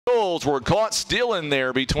Mules were caught stealing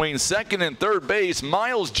there between second and third base.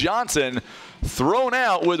 Miles Johnson thrown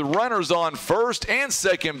out with runners on first and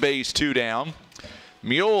second base, 2 down.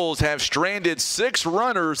 Mules have stranded 6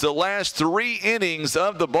 runners the last 3 innings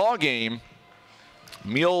of the ball game.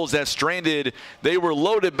 Mules have stranded. They were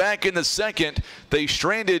loaded back in the second. They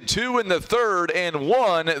stranded 2 in the third and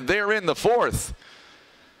 1 there in the fourth.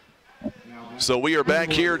 So we are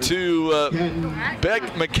back here to Beck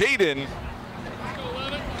McCaden.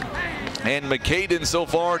 And McCaden so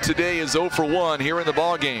far today is 0 for 1 here in the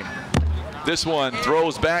ball game. This one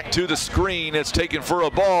throws back to the screen. It's taken for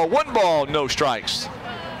a ball. 1 ball, no strikes.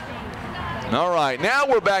 All right, now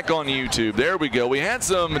we're back on YouTube. There we go. We had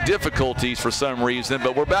some difficulties for some reason,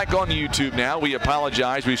 but we're back on YouTube now. We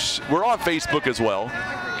apologize. We're on Facebook as well.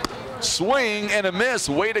 Swing and a miss.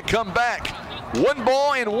 Way to come back. 1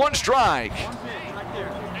 ball and 1 strike.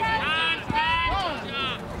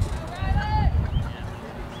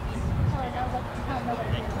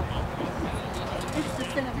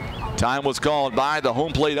 Time was called by the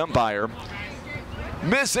home plate umpire.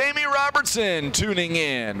 Miss Amy Robertson tuning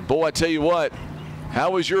in. Boy, I tell you what, how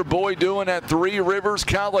was your boy doing at Three Rivers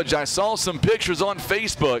College? I saw some pictures on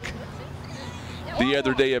Facebook the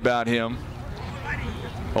other day about him.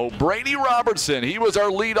 Oh, Brady Robertson, he was our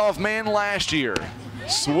leadoff man last year.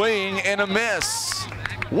 Swing and a miss.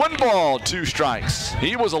 1 ball, 2 strikes.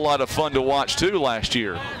 He was a lot of fun to watch too last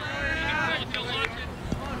year.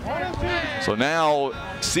 So now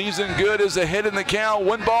Season Good is ahead in the count.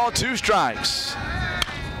 1 ball, 2 strikes.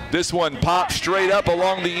 This one pops straight up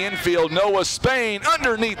along the infield. Noah Spain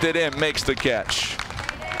underneath it and makes the catch.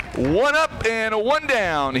 1 up and 1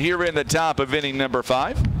 down here in the top of inning number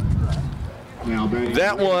 5.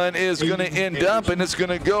 That one is going to end up, and it's going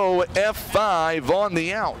to go F5 on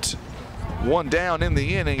the out. 1 down in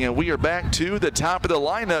the inning, and we are back to the top of the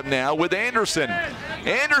lineup now with Anderson.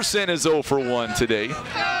 Anderson is 0 for 1 today.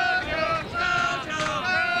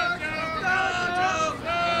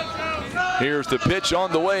 Here's the pitch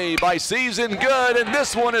on the way by Season Good, and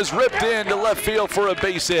this one is ripped into left field for a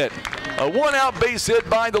base hit. A 1-out base hit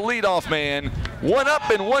by the leadoff man. 1 up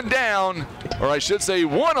and 1 down, or I should say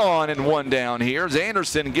 1 on and 1 down here as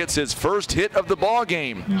Anderson gets his first hit of the ball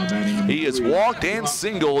game. He has walked and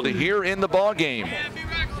singled here in the ball game.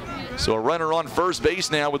 So a runner on first base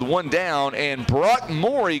now with 1 down, and Brock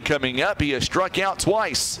Morey coming up. He has struck out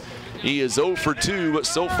twice. He is 0 for 2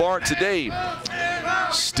 so far today.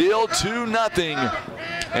 Still 2-0.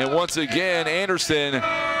 And once again, Anderson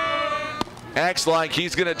acts like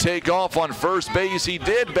he's going to take off on first base. He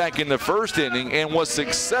did back in the first inning and was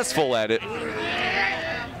successful at it.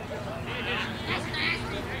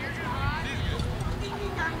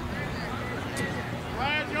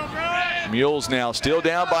 Mules now still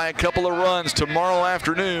down by a couple of runs. Tomorrow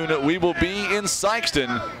afternoon, we will be in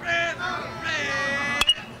Sikeston.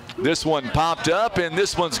 This one popped up, and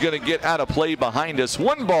this one's going to get out of play behind us.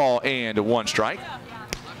 1 ball and 1 strike.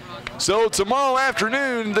 So tomorrow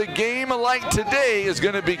afternoon, the game like today is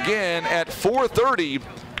going to begin at 4:30.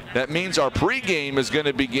 That means our pregame is going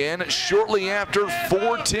to begin shortly after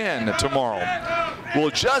 4:10 tomorrow.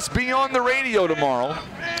 We'll just be on the radio tomorrow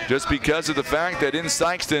just because of the fact that in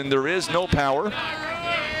Sikeston there is no power.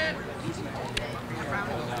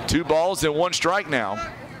 2 balls and 1 strike now.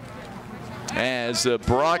 As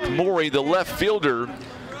Brock Morey, the left fielder,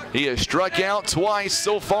 he has struck out twice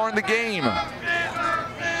so far in the game.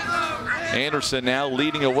 Anderson now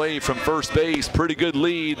leading away from first base. Pretty good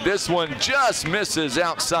lead. This one just misses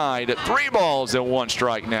outside. 3 balls and 1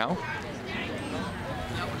 strike now.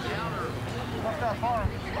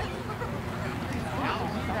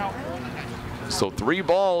 So 3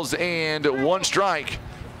 balls and 1 strike.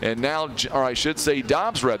 And now, or I should say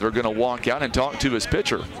Dobbs rather, going to walk out and talk to his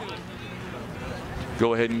pitcher.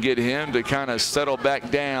 Go ahead and get him to kind of settle back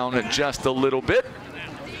down just a little bit.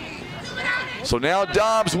 So now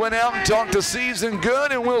Dobbs went out and talked to Season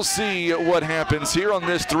Good, and we'll see what happens here on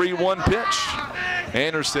this 3-1 pitch.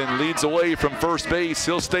 Anderson leads away from first base.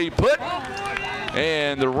 He'll stay put,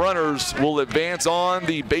 and the runners will advance on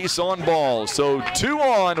the base on ball. So 2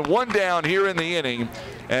 on, 1 down here in the inning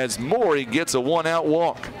as Morey gets a 1-out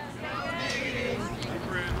walk.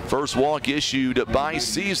 First walk issued by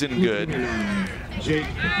Season Good.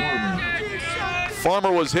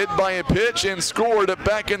 Farmer was hit by a pitch and scored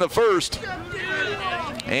back in the first.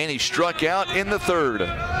 And he struck out in the third.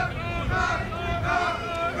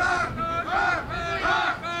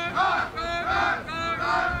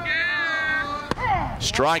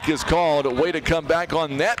 Strike is called. Way to come back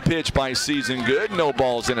on that pitch by Season Good. No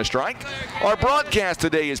balls and a strike. Our broadcast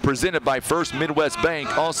today is presented by First Midwest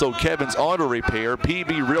Bank, also Kevin's Auto Repair,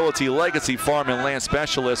 PB Realty Legacy Farm and Land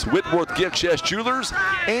Specialists, Whitworth Gift Chest Jewelers,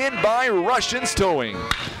 and by Russians Towing.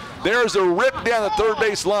 There's a rip down the third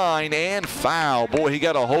base line and foul. Boy, he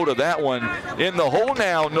got a hold of that one. In the hole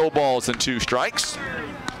now, no balls and 2 strikes.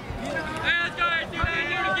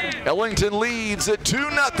 Ellington leads at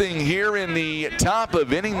 2-0 here in the top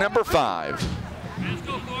of inning number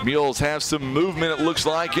 5. Mules have some movement, it looks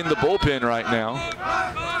like, in the bullpen right now.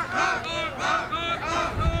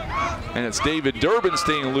 And it's David Durbin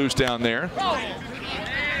staying loose down there.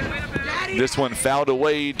 This one fouled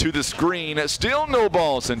away to the screen. Still no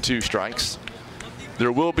balls and 2 strikes.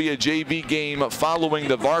 There will be a JV game following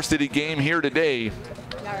the varsity game here today.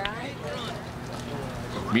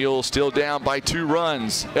 Mules still down by 2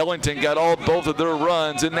 runs. Ellington got both of their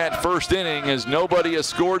runs in that first inning as nobody has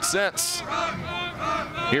scored since.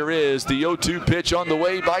 Here is the 0-2 pitch on the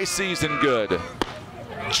way by Season Good.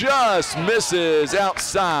 Just misses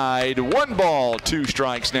outside. 1 ball, 2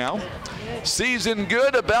 strikes now. Season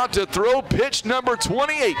Good about to throw pitch number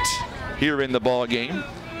 28 here in the ball game.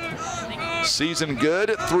 Season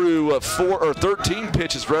Good threw 13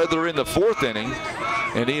 pitches rather in the 4th inning,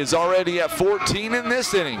 and he is already at 14 in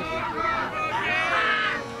this inning.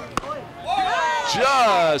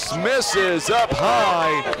 Just misses up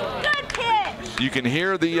high. You can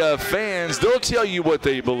hear the fans. They'll tell you what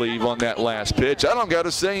they believe on that last pitch. I don't got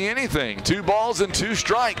to say anything. 2 balls and 2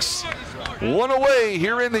 strikes. 1 away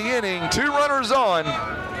here in the inning. 2 runners on.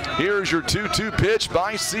 Here's your 2-2 pitch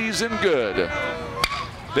by Season Good.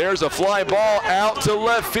 There's a fly ball out to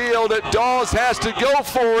left field. Dawes has to go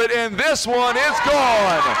for it, and this one is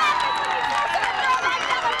gone.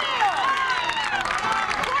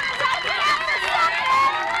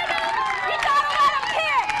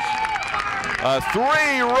 A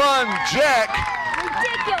 3-run jack.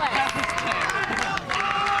 Ridiculous.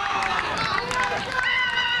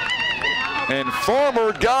 And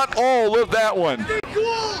Farmer got all of that one.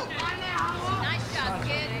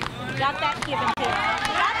 Got that given to him.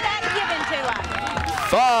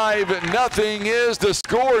 5-0 is the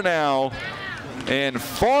score now. And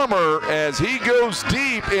Farmer, as he goes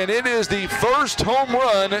deep, and it is the first home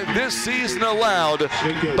run this season allowed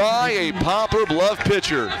by a Poplar Bluff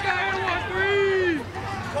pitcher. Call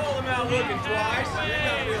him out looking twice. You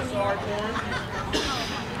gotta feel sorry for him.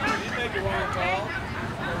 You make the wrong call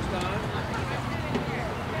first time.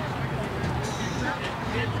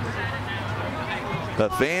 The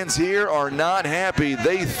fans here are not happy.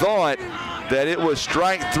 They thought that it was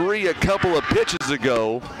strike 3 a couple of pitches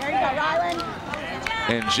ago. There you go, Ryland.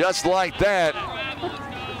 And just like that,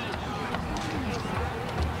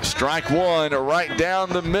 strike 1 right down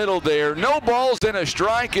the middle there. No balls and a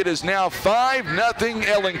strike. It is now 5-0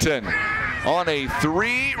 Ellington on a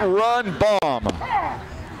 3-run bomb.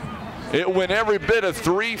 It went every bit of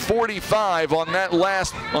 345 on that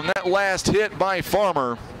last hit by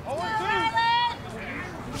Farmer.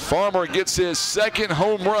 Farmer gets his 2nd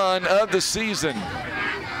home run of the season.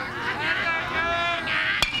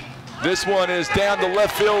 This one is down the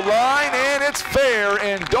left field line, and it's fair,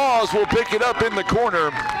 and Dawes will pick it up in the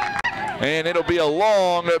corner, and it'll be a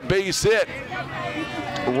long base hit.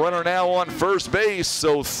 Runner now on first base,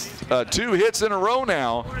 so 2 hits in a row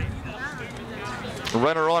now.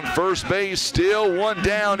 Runner on first base, still 1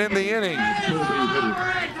 down in the inning.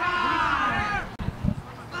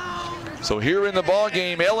 So here in the ball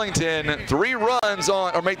game, Ellington 3 runs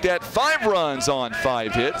on, or make that 5 runs on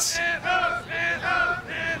 5 hits.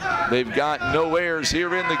 They've got no errors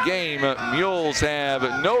here in the game. Mules have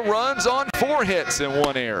no runs on 4 hits and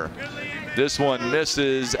 1 error. This one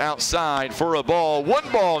misses outside for a ball.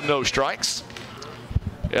 1 ball, no strikes.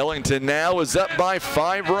 Ellington now is up by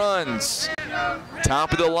 5 runs.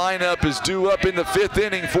 Top of the lineup is due up in the 5th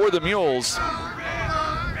inning for the Mules.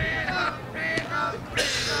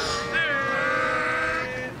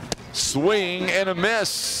 Swing and a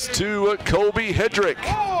miss to Kobe Hedrick.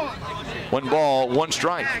 1 ball, 1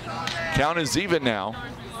 strike. Count is even now.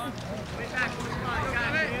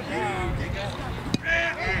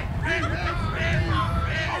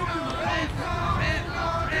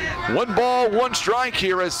 One ball, 1 strike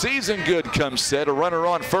here as Season Good comes set. A runner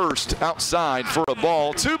on first, outside for a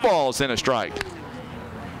ball. 2 balls and a strike.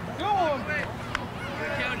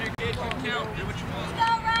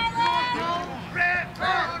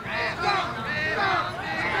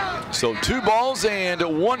 So 2 balls and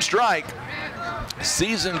 1 strike.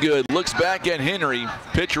 Season Good looks back at Henry.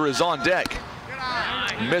 Pitcher is on deck.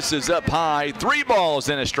 Misses up high. 3 balls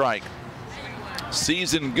and a strike.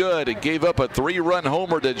 Season Good gave up a 3-run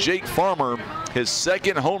homer to Jake Farmer, his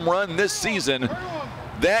second home run this season.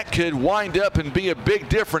 That could wind up and be a big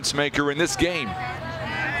difference maker in this game.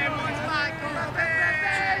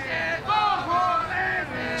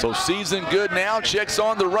 So Season Good now checks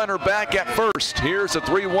on the runner back at first. Here's a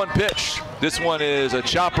 3-1 pitch. This one is a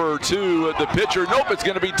chopper to the pitcher. Nope, it's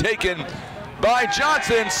going to be taken by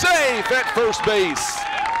Johnson. Safe at first base.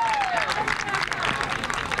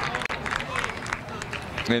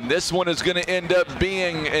 And this one is going to end up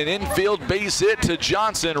being an infield base hit to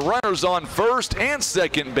Johnson. Runners on first and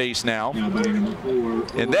second base now.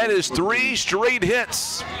 And that is 3 straight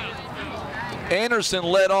hits. Anderson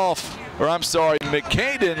led off, or I'm sorry,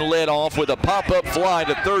 McCaden led off with a pop-up fly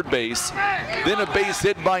to third base. Then a base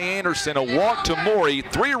hit by Anderson, a walk to Morey,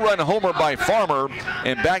 3-run homer by Farmer,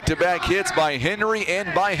 and back-to-back hits by Henry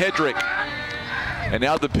and by Hedrick. And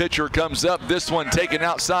now the pitcher comes up, this one taken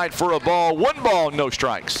outside for a ball. 1 ball, no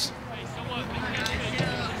strikes.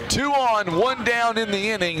 2 on, 1 down in the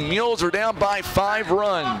inning. Mules are down by 5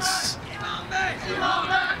 runs.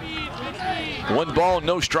 1 ball,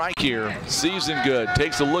 no strike here. Season Good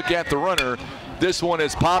takes a look at the runner. This one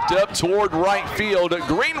is popped up toward right field.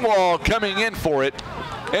 Greenwald coming in for it.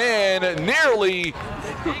 And nearly,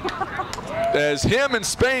 as him and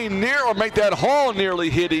Spain make that haul nearly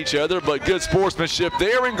hit each other, but good sportsmanship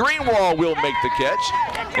there, and Greenwald will make the catch.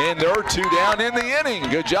 And there are 2 down in the inning.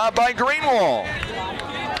 Good job by Greenwald.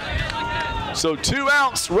 So 2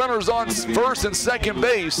 outs, runners on first and second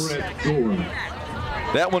base.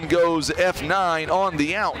 That one goes F9 on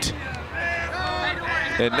the out.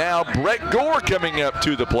 And now Brett Gore coming up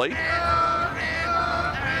to the plate.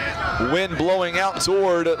 Wind blowing out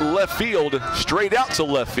toward left field, straight out to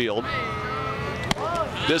left field.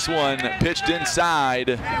 This one pitched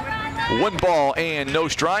inside. 1 ball and no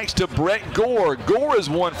strikes to Brett Gore. Gore is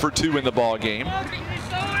 1 for 2 in the ball game.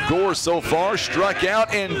 Gore so far struck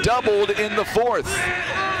out and doubled in the 4th.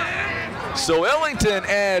 So Ellington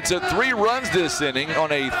adds 3 runs this inning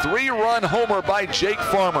on a 3-run homer by Jake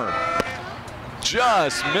Farmer.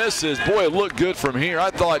 Just misses. Boy, it looked good from here. I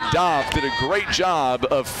thought Doff did a great job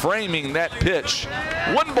of framing that pitch.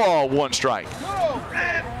 1 ball, 1 strike.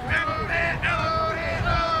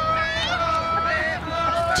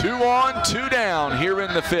 2 on, 2 down here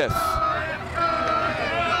in the 5th.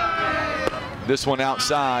 This one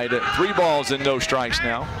outside. 3 balls and no strikes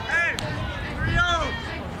now.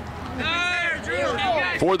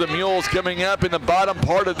 For the Mules coming up in the bottom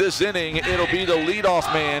part of this inning, it'll be the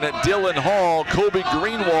leadoff man, Dylan Hall, Kobe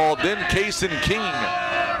Greenwald, then Kaysen King.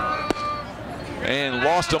 And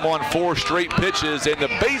lost him on 4 straight pitches, and the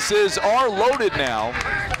bases are loaded now.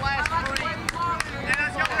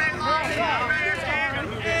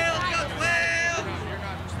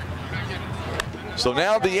 So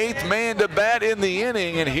now the 8th man to bat in the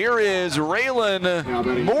inning, and here is Raylon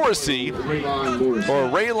Morrissey,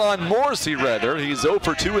 rather. He's 0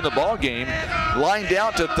 for 2 in the ball game. Lined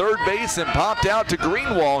out to third base and popped out to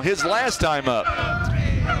Greenwald his last time up.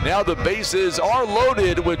 Now the bases are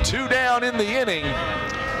loaded with 2 down in the inning.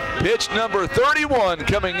 Pitch number 31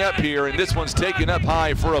 coming up here, and this one's taken up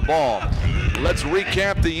high for a ball. Let's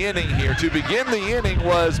recap the inning here. To begin the inning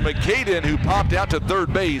was McCaden, who popped out to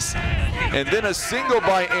third base, and then a single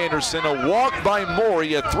by Anderson, a walk by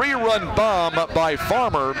Morey, a 3-run bomb by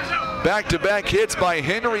Farmer, back-to-back hits by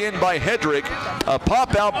Henry and by Hedrick, a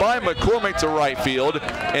pop out by McCormick to right field,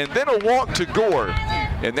 and then a walk to Gore.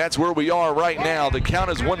 And that's where we are right now. The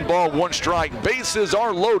count is 1 ball, 1 strike. Bases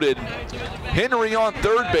are loaded. Henry on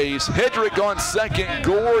third base, Hedrick on second,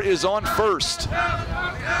 Gore is on first.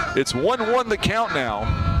 It's 1-1 the count now.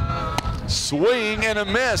 Swing and a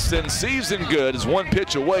miss, and Season Good is 1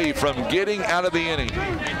 pitch away from getting out of the inning.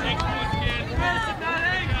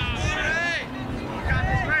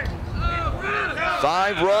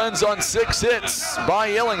 Five runs on 6 hits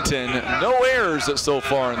by Ellington. No errors so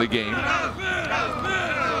far in the game.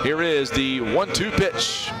 Here is the 1-2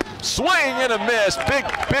 pitch. Swing and a miss. Big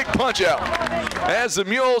punch out. As the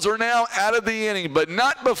Mules are now out of the inning, but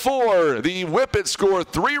not before the Whippets score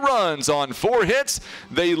 3 runs on 4 hits.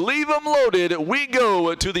 They leave them loaded. We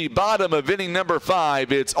go to the bottom of inning number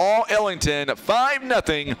 5. It's all Ellington,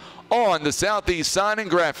 5-0 on the Southeast Sign and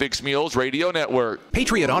Graphics Mules Radio Network.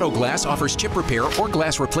 Patriot Auto Glass offers chip repair or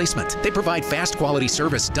glass replacement. They provide fast quality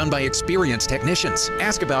service done by experienced technicians.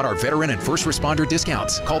 Ask about our veteran and first responder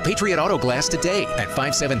discounts. Call Patriot Auto Glass today at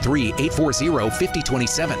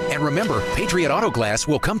 573-840-5027. And remember, Patriot Auto Glass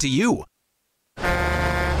will come to you.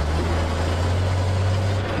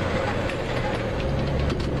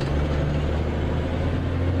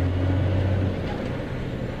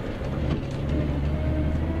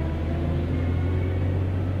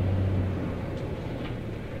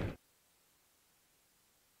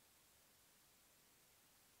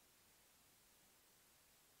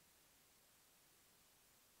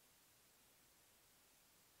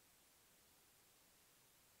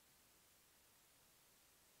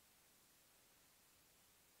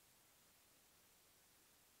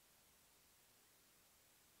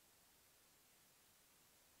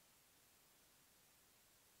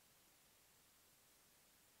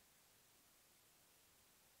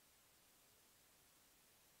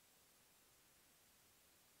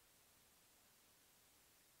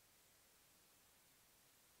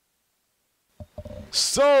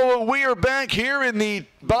 So we are back here in the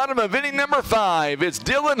bottom of inning number 5. It's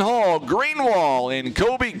Dylan Hall, Greenwall, and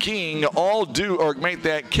Kobe King all due, or make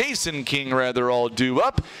that Kaysen King rather, all due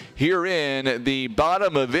up here in the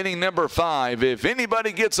bottom of inning number 5. If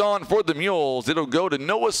anybody gets on for the Mules, it'll go to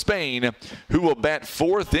Noah Spain, who will bat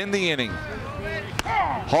 4th in the inning.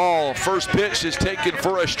 Hall, first pitch is taken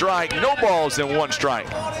for a strike. No balls and 1 strike.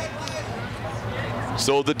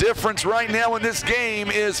 So the difference right now in this game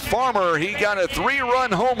is Farmer. He got a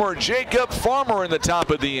 3-run homer. Jacob Farmer in the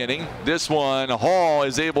top of the inning. This one, Hall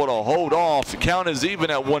is able to hold off. The count is even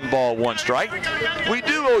at 1 ball, 1 strike. We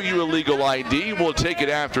do owe you a legal ID. We'll take it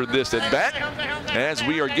after this at bat, as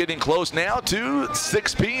we are getting close now to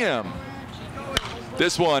 6 p.m.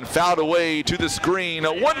 This one fouled away to the screen.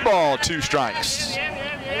 1 ball, 2 strikes.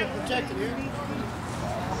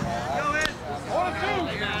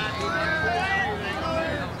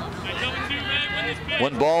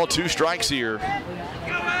 1 ball, 2 strikes here.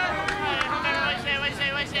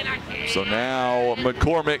 So now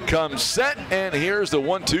McCormick comes set, and here's the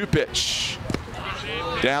 1-2 pitch.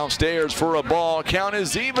 Downstairs for a ball. Count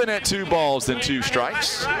is even at 2 balls and 2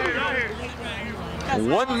 strikes.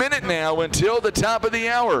 1 minute now until the top of the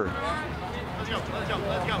hour.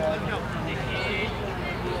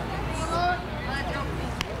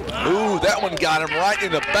 Ooh, that one got him right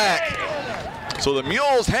in the back. So the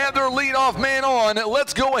Mules have their leadoff man on.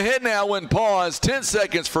 Let's go ahead now and pause 10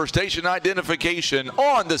 seconds for station identification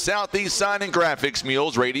on the Southeast Sign and Graphics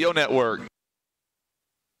Mules Radio Network.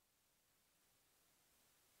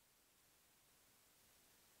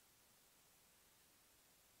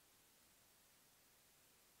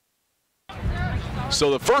 So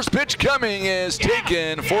the first pitch coming is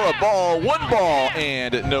taken for a ball, 1 ball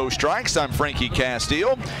and no strikes. I'm Frankie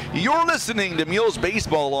Castile. You're listening to Mules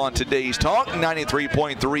Baseball on today's talk,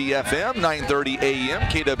 93.3 FM, 930 AM,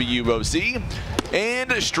 KWOC,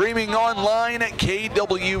 and streaming online at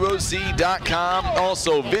KWOC.com.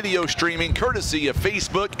 Also video streaming courtesy of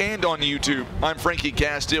Facebook and on YouTube. I'm Frankie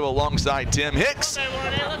Castile alongside Tim Hicks.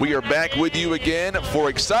 We are back with you again for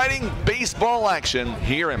exciting baseball action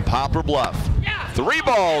here in Poplar Bluff. 3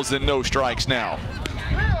 balls and no strikes now.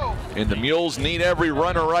 And the Mules need every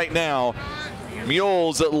runner right now.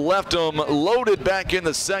 Mules left them loaded back in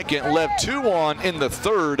the second, left 2 on in the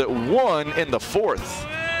third, 1 in the fourth.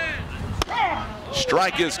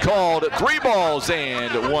 Strike is called. 3 balls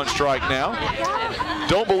and 1 strike now.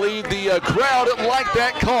 Don't believe the crowd liked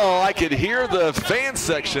that call. I could hear the fan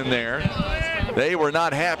section there. They were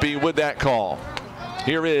not happy with that call.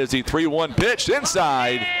 Here is the 3-1 pitch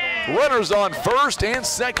inside. Runners on first and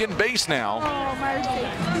second base now.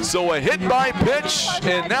 So a hit by pitch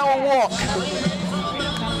and now a walk.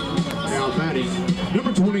 Now batting,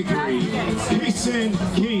 number 23, Kaysen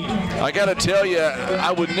King. I got to tell you,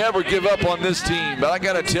 I would never give up on this team, but I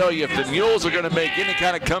got to tell you, if the Mules are going to make any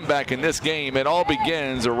kind of comeback in this game, it all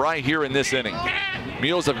begins right here in this inning.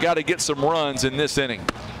 Mules have got to get some runs in this inning.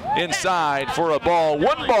 Inside for a ball,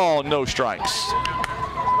 1 ball, no strikes.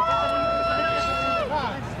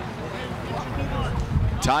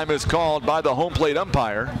 Time is called by the home plate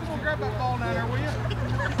umpire.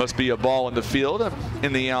 Must be a ball in the field,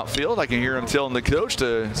 in the outfield. I can hear him telling the coach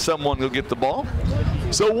to someone go get the ball.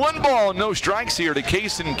 So 1 ball, no strikes here to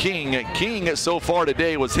Kaysen King. King so far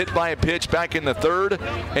today was hit by a pitch back in the third,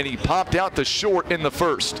 and he popped out to short in the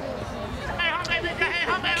first.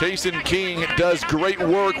 Kaysen King does great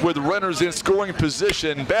work with runners in scoring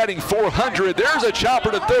position, batting .400. There's a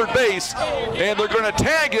chopper to third base, and they're going to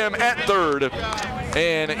tag him at third.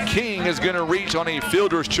 And King is going to reach on a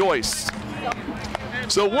fielder's choice.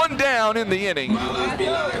 So 1 down in the inning.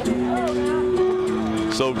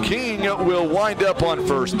 So King will wind up on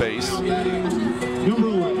first base. Number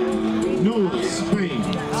 11, Noah Spain.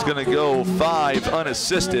 It's going to go 5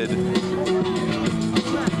 unassisted.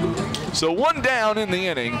 So 1 down in the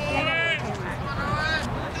inning.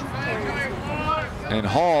 And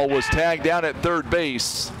Hall was tagged out at third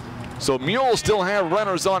base. So Mules still have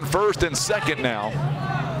runners on first and second now.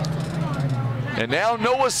 And now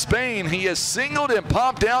Noah Spain, he has singled and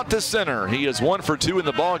popped out to center. He is 1 for 2 in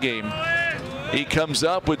the ball game. He comes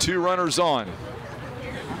up with 2 runners on.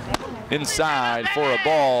 Inside for a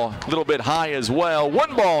ball, a little bit high as well.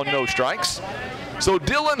 1 ball, no strikes. So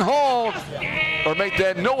Dylan Hall, or make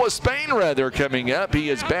that Noah Spain rather, coming up. He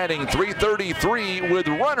is batting .333 with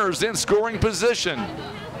runners in scoring position.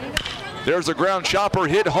 There's a ground chopper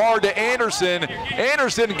hit hard to Anderson.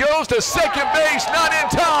 Anderson goes to second base, not in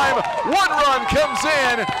time. 1 run comes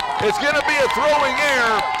in. It's going to be a throwing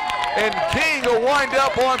error, and King will wind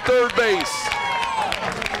up on third base.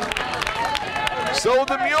 So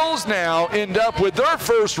the Mules now end up with their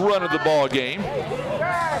first run of the ball game.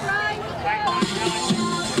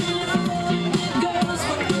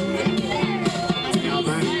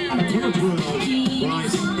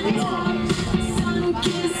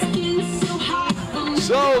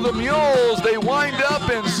 the Mules, they wind up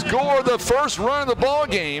and score the first run of the ball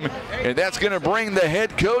game, and that's going to bring the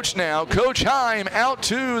head coach now, Coach Heim, out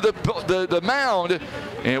to the mound,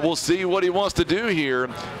 and we'll see what he wants to do here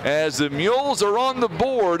as the Mules are on the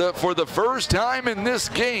board for the first time in this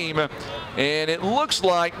game, and it looks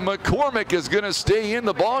like McCormick is going to stay in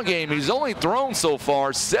the ball game. He's only thrown so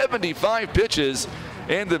far 75 pitches,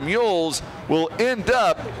 and the Mules will end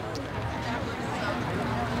up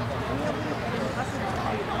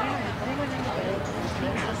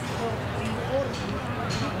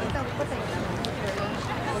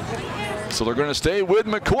so they're going to stay with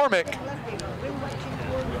McCormick.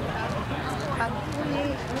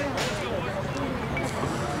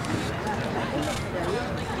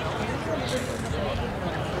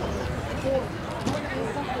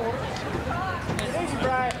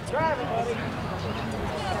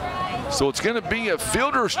 So it's going to be a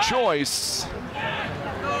fielder's choice.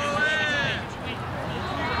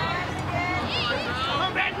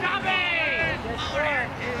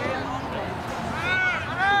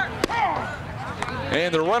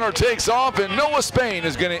 And the runner takes off, and Noah Spain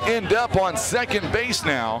is going to end up on second base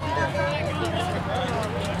now.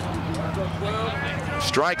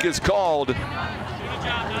 Strike is called.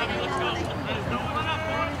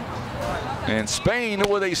 And Spain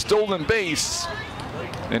with a stolen base.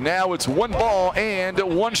 And now it's 1 ball and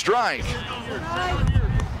 1 strike.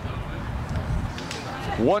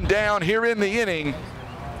 1 down here in the inning.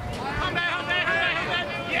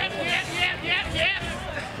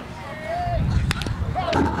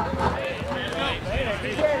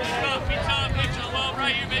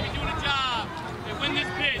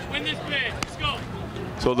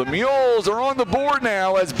 So the Mules are on the board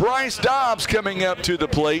now as Bryce Dobbs coming up to the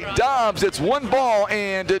plate. Dobbs, it's 1 ball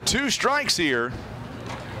and 2 strikes here.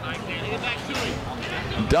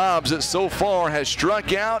 Dobbs so far has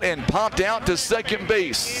struck out and popped out to second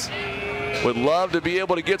base. Would love to be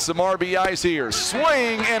able to get some RBIs here.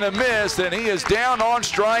 Swing and a miss, and he is down on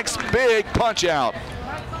strikes. Big punch out.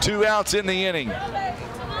 2 outs in the inning.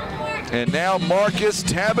 And now Marcus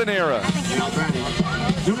Tabanera.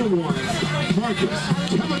 Number 1, Marcus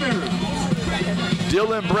Tabanera.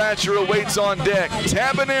 Dylan Bratcher awaits on deck.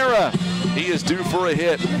 Tabanera, he is due for a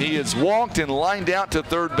hit. He is walked and lined out to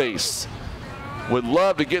third base. Would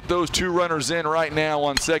love to get those 2 runners in right now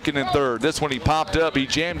on second and third. This one he popped up, he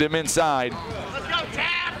jammed him inside. Let's go,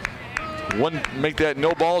 Tab! 1, make that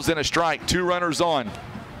no balls and a strike. 2 runners on.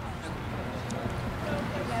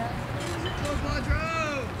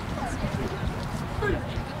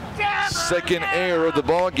 Second error of the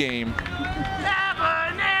ball game.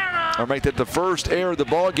 Or make that the first error of the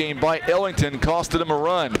ball game by Ellington, costed him a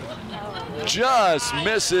run. Just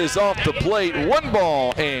misses off the plate. 1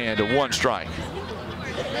 ball and 1 strike.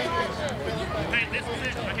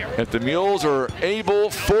 If the Mules are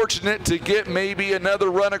fortunate to get maybe another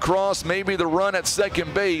run across, maybe the run at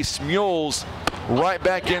second base, Mules right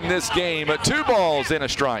back in this game. 2 balls and a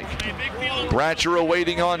strike. Bratcher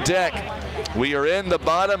awaiting on deck. We are in the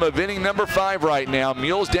bottom of inning number 5 right now.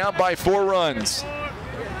 Mules down by 4 runs.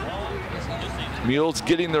 Mules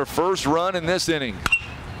getting their first run in this inning.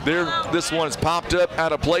 This one is popped up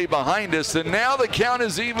out of play behind us, and now the count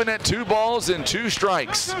is even at 2 balls and 2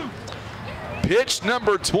 strikes. Pitch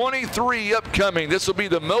number 23 upcoming. This will be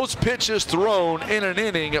the most pitches thrown in an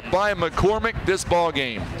inning by McCormick this ball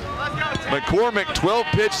game. McCormick 12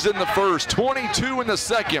 pitches in the first, 22 in the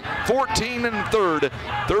second, 14 in the third,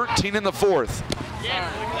 13 in the fourth.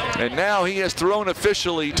 And now he has thrown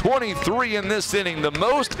officially 23 in this inning, the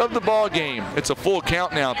most of the ball game. It's a full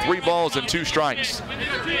count now, 3 balls and 2 strikes.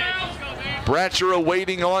 Bratcher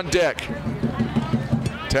awaiting on deck.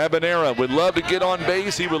 Tabanera would love to get on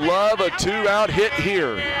base. He would love a 2-out hit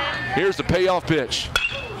here. Here's the payoff pitch.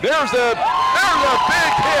 There's a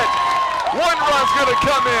big hit. 1 run's going to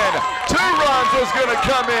come in. 2 runs is going to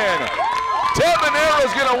come in.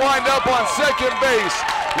 Tabanera's going to wind up on second base.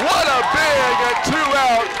 What a big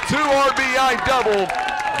 2-out, 2 RBI double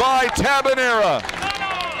by Tabanera.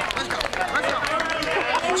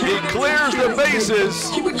 He clears the bases.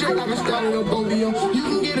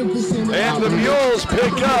 And the Mules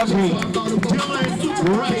pick up 2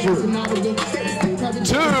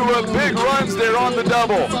 big runs there on the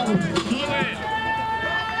double.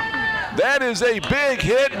 That is a big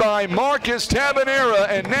hit by Marcus Tabanera,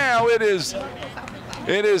 and now it is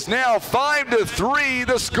now 5-3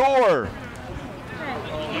 the score.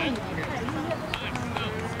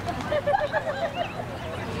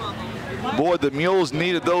 Boy, the Mules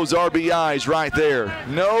needed those RBIs right there.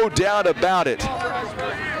 No doubt about it.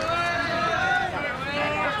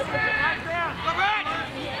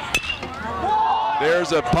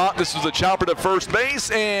 There's a pop. This was a chopper to first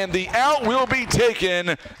base, and the out will be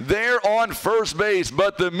taken there on first base.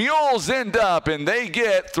 But the Mules end up, and they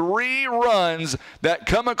get 3 runs that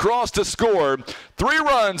come across to score. 3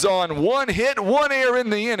 runs on 1 hit, 1 error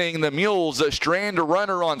in the inning. The Mules strand a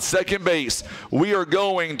runner on second base. We are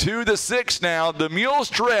going to the 6th now. The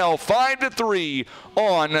Mules trail 5-3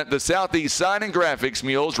 on the Southeast Sign and Graphics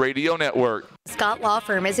Mules Radio Network. Scott Law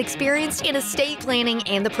Firm is experienced in estate planning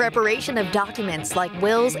and the preparation of documents like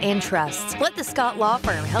wills and trusts. Let the Scott Law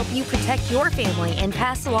Firm help you protect your family and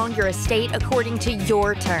pass along your estate according to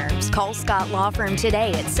your terms. Call Scott Law Firm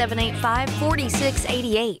today at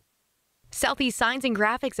 785-4688. Southeast Signs and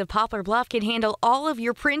Graphics of Poplar Bluff can handle all of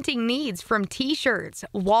your printing needs, from t-shirts,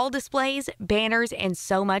 wall displays, banners, and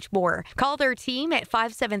so much more. Call their team at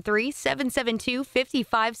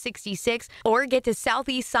 573-772-5566 or get to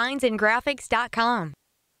southeastsignsandgraphics.com.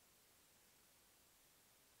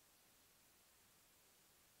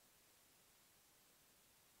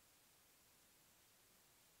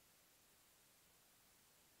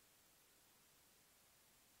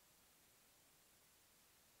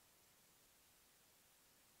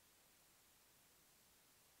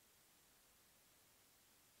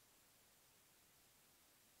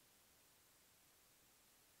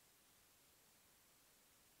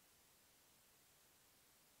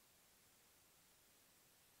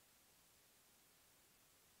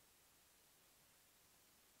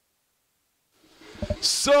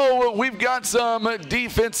 So we've got some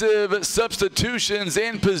defensive substitutions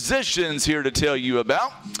and positions here to tell you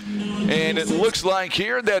about. And it looks like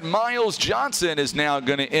here that Miles Johnson is now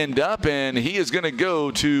going to end up, and he is going to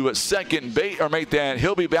go to second base, or make that.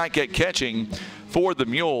 He'll be back at catching for the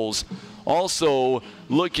Mules. Also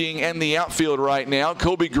looking in the outfield right now,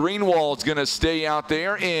 Kobe Greenwald is going to stay out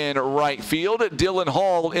there in right field. Dylan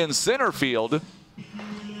Hall in center field.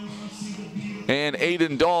 And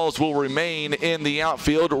Aiden Dawes will remain in the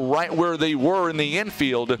outfield right where they were in the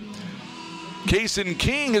infield. Kason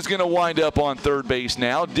King is going to wind up on third base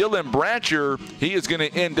now. Dylan Bratcher, he is going to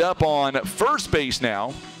end up on first base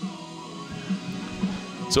now.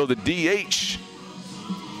 So the DH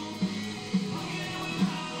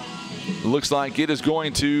looks like it is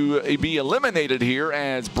going to be eliminated here,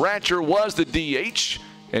 as Bratcher was the DH,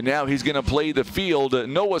 and now he's going to play the field.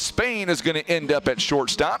 Noah Spain is going to end up at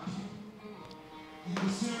shortstop.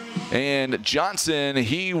 And Johnson,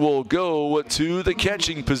 he will go to the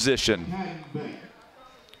catching position.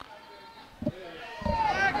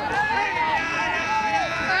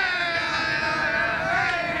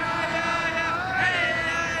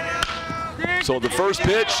 So the first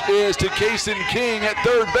pitch is to Kason King at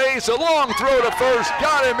third base. A long throw to first,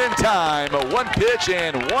 got him in time. 1 pitch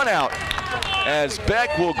and 1 out, as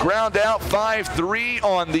Beck will ground out 5-3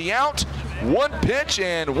 on the out. 1 pitch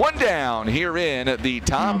and 1 down here in the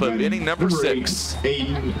top of inning number 6.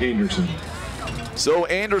 Aiden Anderson. So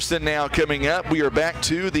Anderson now coming up. We are back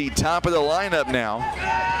to the top of the lineup now.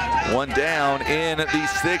 1 down in the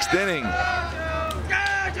 6th inning.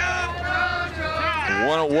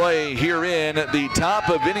 1 away here in the top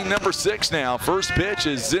of inning number 6 now. First pitch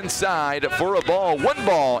is inside for a ball. 1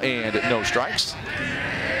 ball and no strikes.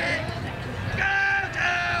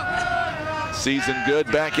 Season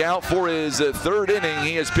Good back out for his 3rd inning.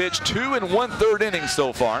 He has pitched 2 1/3 innings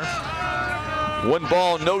so far. 1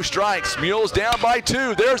 ball, no strikes. Mules down by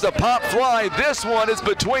 2. There's a pop fly. This one is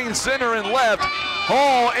between center and left.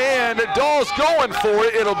 Hall and Dawes going for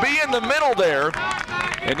it. It'll be in the middle there,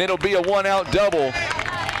 and it'll be a 1-out double.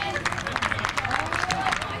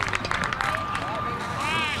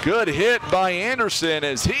 Good hit by Anderson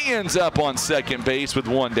as he ends up on second base with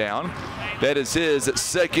 1 down. That is his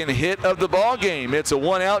 2nd hit of the ball game. It's a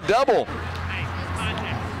 1-out double.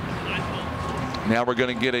 Now we're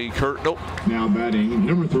going to get a nope. Now batting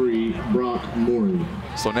number 3, Brock Morey.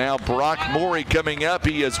 So now Brock Morey coming up.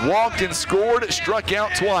 He has walked and scored, struck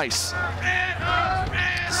out twice.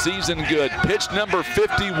 Season Good, pitch number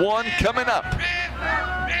 51 coming up.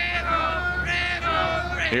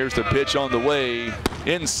 Here's the pitch on the way,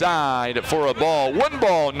 inside for a ball. 1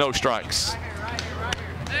 ball, no strikes.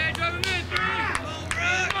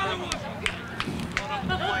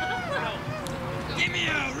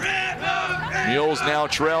 Mules now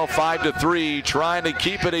trail 5-3, trying to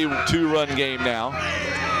keep it a 2-run game now.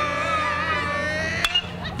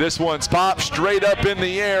 This one's popped straight up in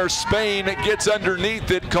the air. Spain gets underneath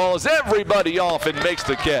it, calls everybody off, and makes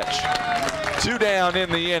the catch. 2 down in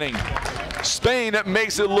the inning. Spain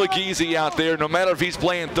makes it look easy out there, no matter if he's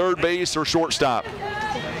playing third base or shortstop.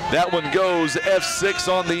 That one goes F6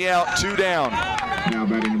 on the out, 2 down. Now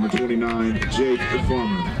batting number 29, Jake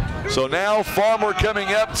Farmer. So now Farmer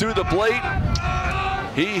coming up to the plate.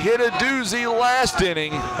 He hit a doozy last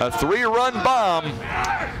inning, a 3-run bomb,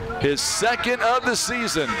 his second of the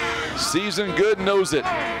season. Season Good knows it.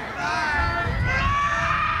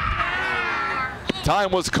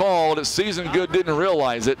 Time was called. Season Good didn't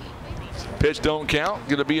realize it. Pitch don't count.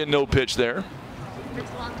 Going to be a no pitch there.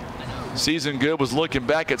 Season Good was looking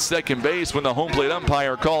back at second base when the home plate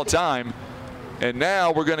umpire called time. And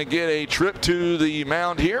now we're going to get a trip to the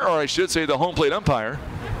mound here, or I should say the home plate umpire.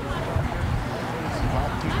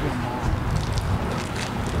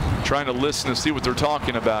 Trying to listen to see what they're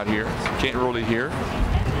talking about here. Can't really hear.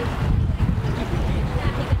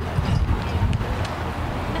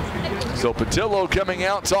 So Patillo coming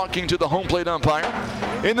out talking to the home plate umpire.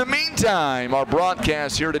 In the meantime, our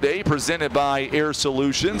broadcast here today presented by Air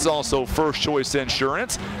Solutions, also First Choice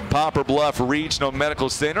Insurance, Poplar Bluff Regional Medical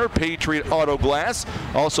Center, Patriot Auto Glass,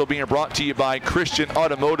 also being brought to you by Christian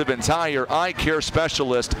Automotive and Tire, Eye Care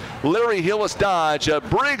Specialist, Larry Hillis Dodge,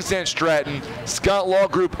 Briggs & Stratton, Scott Law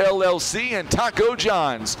Group LLC, and Taco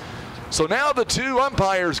John's. So now the two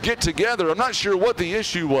umpires get together. I'm not sure what the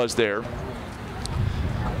issue was there.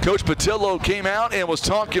 Coach Patillo came out and was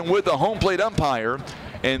talking with the home plate umpire,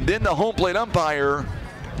 and then the home plate umpire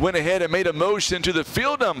went ahead and made a motion to the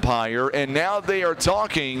field umpire, and now they are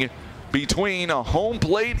talking between a home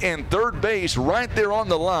plate and third base right there on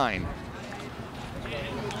the line.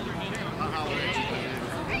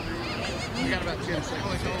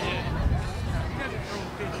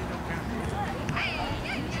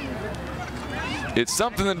 It's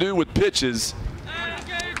something to do with pitches.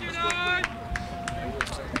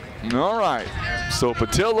 All right, so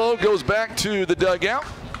Patillo goes back to the dugout,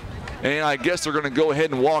 and I guess they're going to go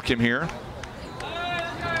ahead and walk him here.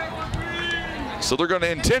 So they're going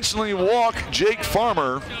to intentionally walk Jake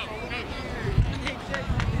Farmer.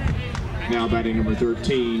 Now batting number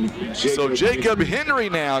 13. So Jacob Henry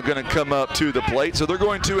now going to come up to the plate. So they're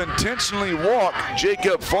going to intentionally walk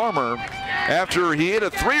Jacob Farmer after he hit a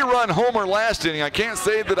 3-run homer last inning. I can't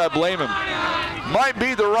say that I blame him. Might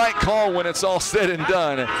be the right call when it's all said and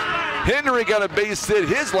done. Henry got a base hit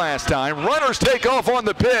his last time. Runners take off on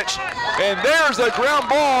the pitch, and there's a ground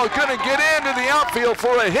ball going to get into the outfield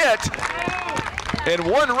for a hit, and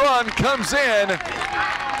 1 run comes in.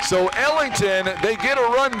 So Ellington, they get a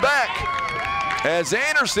run back as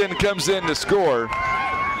Anderson comes in to score.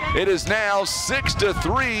 It is now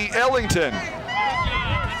 6-3 Ellington.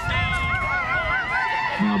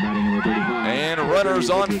 Now batting number 35. And runners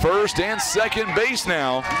on first and second base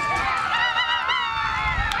now.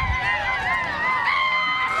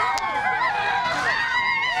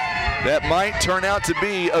 That might turn out to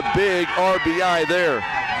be a big RBI there.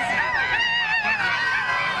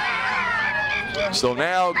 So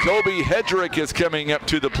now Kobe Hedrick is coming up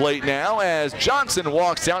to the plate now as Johnson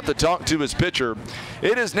walks out to talk to his pitcher.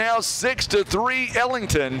 It is now 6-3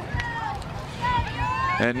 Ellington.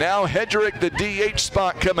 And now Hedrick, the DH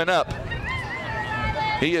spot coming up.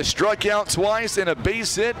 He has struck out twice and a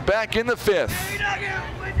base hit back in the 5th.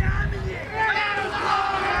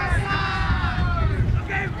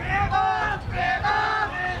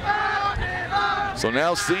 So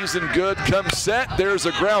now Season Good comes set. There's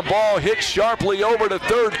a ground ball hit sharply over to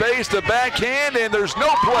third base, the backhand, and there's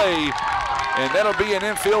no play. And that'll be an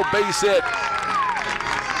infield base hit.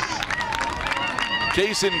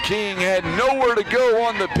 Kason King had nowhere to go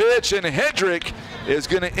on the pitch, and Hedrick is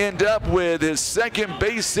going to end up with his second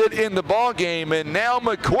base hit in the ball game, and now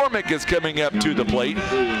McCormick is coming up to the plate.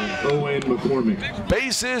 Owen McCormick.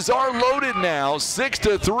 Bases are loaded now,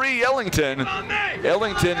 6-3 Ellington.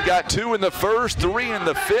 Ellington got 2 in the first, 3 in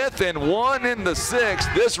the 5th, and 1 in the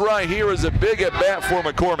 6th. This right here is a big at bat for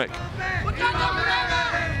McCormick.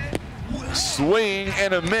 Swing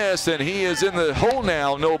and a miss, and he is in the hole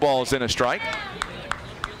now. No balls and a strike.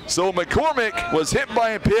 So McCormick was hit by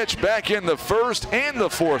a pitch back in the 1st and the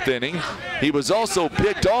 4th inning. He was also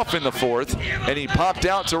picked off in the 4th, and he popped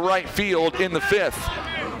out to right field in the 5th.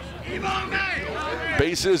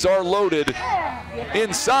 Bases are loaded.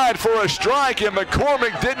 Inside for a strike, and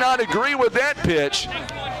McCormick did not agree with that pitch.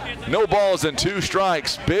 No balls and 2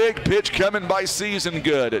 strikes. Big pitch coming by Season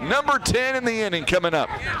Good. Number 10 in the inning coming up.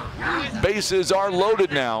 Bases are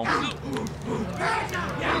loaded now.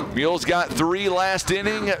 Mules got 3 last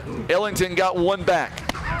inning. Ellington got 1 back.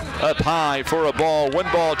 Up high for a ball.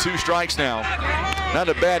 1 ball, 2 strikes now. Not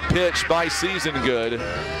a bad pitch by Season Good.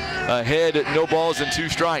 Ahead, no balls and 2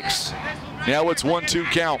 strikes. Now it's 1-2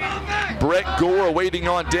 count. Brett Gore waiting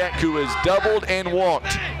on deck, who has doubled and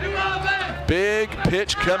walked. Big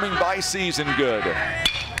pitch coming by Season Good.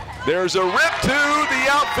 There's a rip to the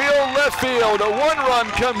outfield left field. A 1-run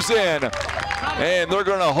comes in. And they're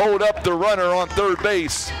going to hold up the runner on third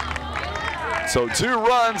base. So 2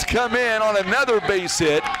 runs come in on another base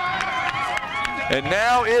hit. And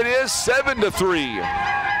now it is 7-3.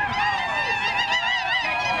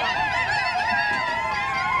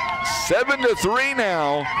 7-3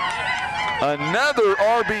 now. Another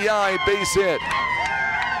RBI base hit.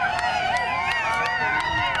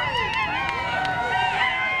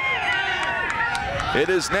 It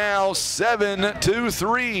is now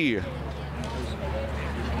 7-3.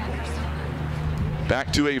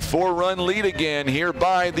 Back to a 4-run lead again here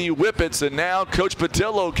by the Whippets, and now Coach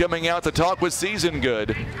Patillo coming out to talk with Season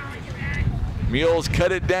Good. Mules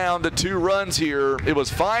cut it down to 2 runs here. It was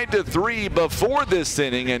 5-3 before this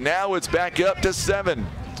inning, and now it's back up to 7.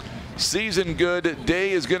 Season Good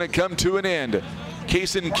day is going to come to an end.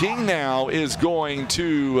 Kason King now is going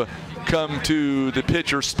to come to the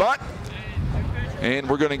pitcher spot, and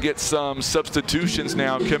we're going to get some substitutions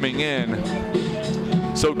now coming in.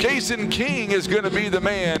 So Kason King is going to be the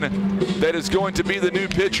man that is going to be the new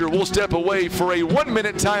pitcher. We'll step away for a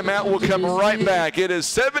 1-minute timeout. We'll come right back. It is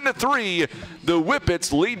 7-3. The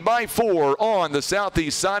Whippets lead by 4 on the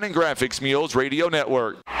Southeast Sign and Graphics Mules Radio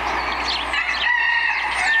Network.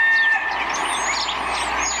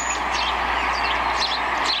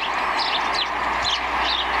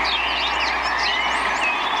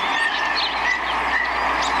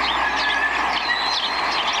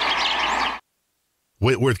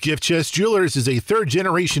 Whitworth Gift Chest Jewelers is a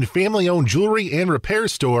third-generation family-owned jewelry and repair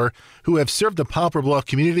store who have served the Poplar Bluff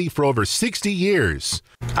community for over 60 years.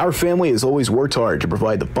 Our family has always worked hard to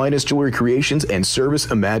provide the finest jewelry creations and service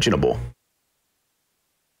imaginable.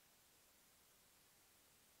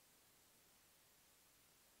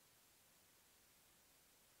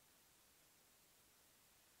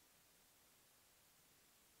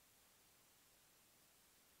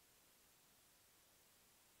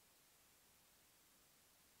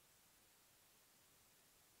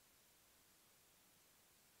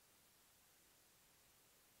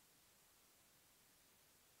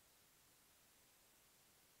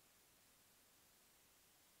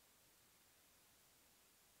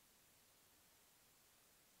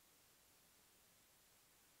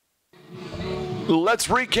 Let's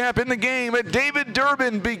recap in the game. David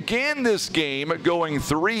Durbin began this game going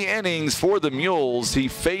 3 innings for the Mules. He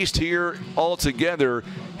faced here altogether.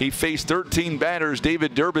 He faced 13 batters,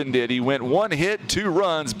 David Durbin did. He went 1 hit, 2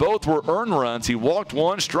 runs. Both were earned runs. He walked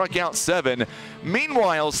 1, struck out 7.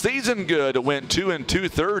 Meanwhile, Season Good went 2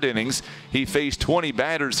 2/3 innings. He faced 20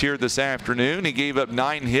 batters here this afternoon. He gave up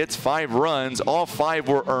 9 hits, 5 runs. All 5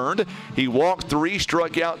 were earned. He walked 3,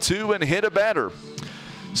 struck out 2, and hit a batter.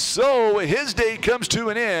 So his day comes to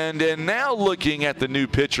an end, and now looking at the new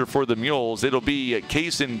pitcher for the Mules, it'll be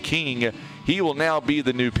Kason King. He will now be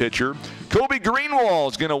the new pitcher. Kobe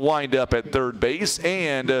Greenwald is going to wind up at third base,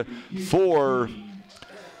 and for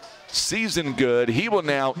Season Good, he will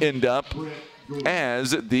now end up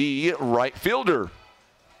as the right fielder.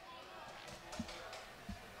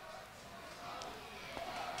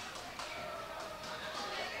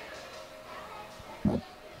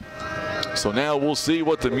 So now we'll see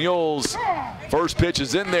what the Mules, first pitch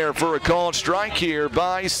is in there for a called strike here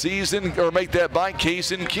by Season, or make that by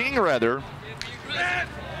Kason King rather.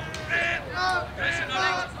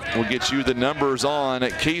 We'll get you the numbers on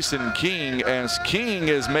Kason King as King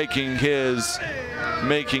is making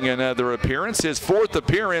another appearance, his 4th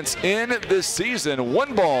appearance in this season.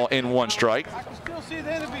 1 ball and 1 strike. I can still see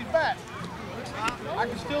the end of his bat. I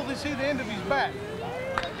can still see the end of his bat.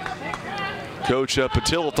 Coach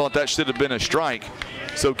Patil thought that should have been a strike.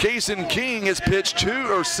 So Kason King has pitched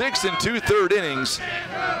 6 2/3 innings.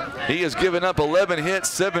 He has given up 11 hits,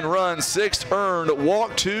 7 runs, 6 earned,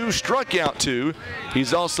 walked 2, struck out 2.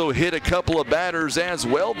 He's also hit a couple of batters as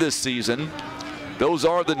well this season. Those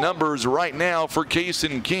are the numbers right now for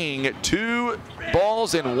Kason King. 2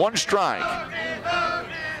 balls and 1 strike.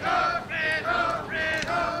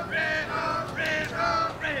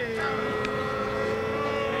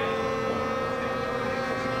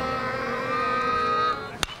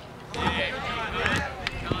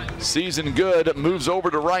 Season Good moves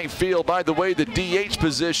over to right field. By the way, the DH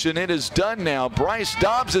position, it is done now. Bryce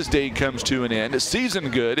Dobbs' day comes to an end. Season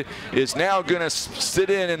Good is now going to sit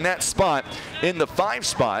in that spot, in the 5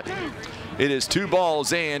 spot. It is 2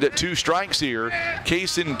 balls and 2 strikes here.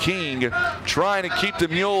 Kason King trying to keep the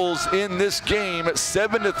Mules in this game.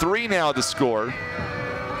 7-3 now the score.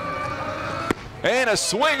 and a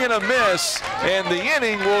swing and a miss, and the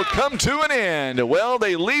inning will come to an end. Well,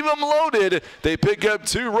 they leave them loaded. They pick up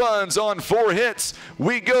 2 runs on 4 hits.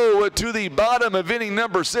 We go to the bottom of inning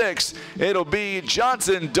number 6. It'll be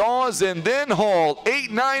Johnson, Dawes, and then Hall,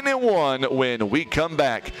 8, 9, and 1 when we come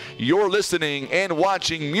back. You're listening and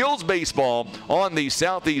watching Mules Baseball on the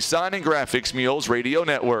Southeast Sign and Graphics Mules Radio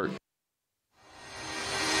Network.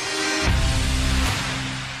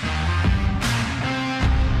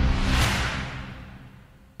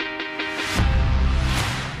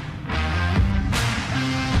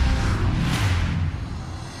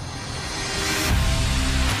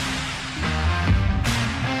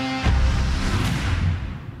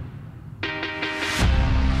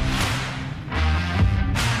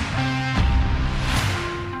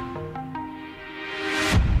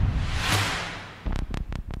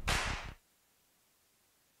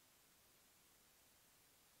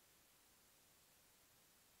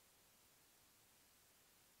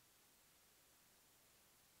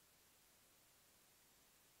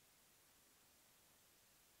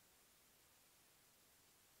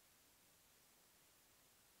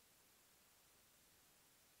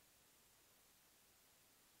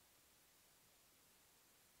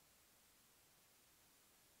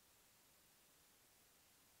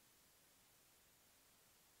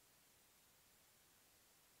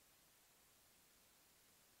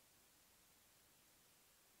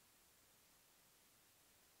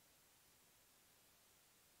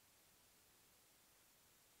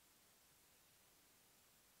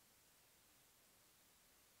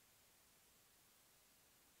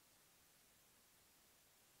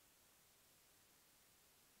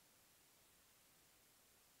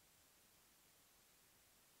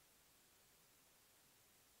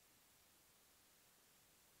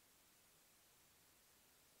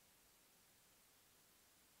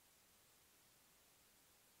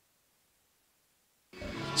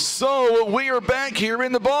 So we are back here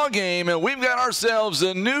in the ball game, and we've got ourselves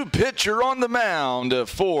a new pitcher on the mound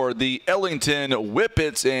for the Ellington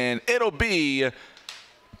Whippets, and it'll be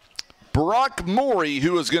Brock Morey,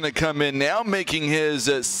 who is going to come in now, making his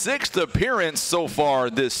 6th appearance so far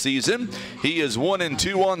this season. He is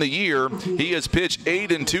 1-2 on the year. He has pitched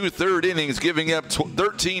 8 2/3 innings, giving up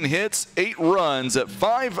 13 hits, 8 runs,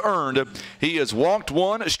 5 earned. He has walked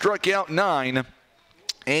 1, struck out 9.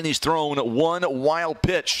 And he's thrown 1 wild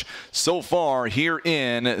pitch so far here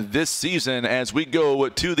in this season as we go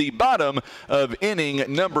to the bottom of inning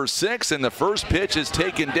number 6. And the first pitch is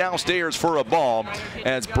taken downstairs for a ball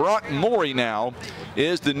as Brock Morey now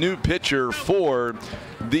is the new pitcher for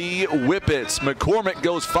the Whippets. McCormick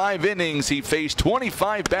goes 5 innings. He faced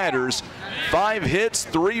 25 batters, 5 hits,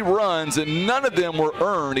 3 runs, and none of them were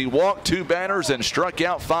earned. He walked 2 batters and struck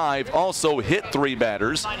out 5, also hit 3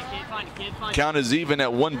 batters. Count is even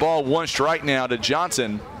at 1 ball, 1 strike now to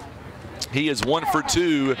Johnson. He is 1 for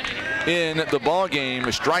 2 in the ball game.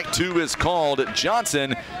 Strike 2 is called.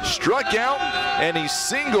 Johnson struck out and he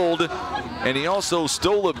singled, and he also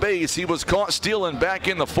stole a base. He was caught stealing back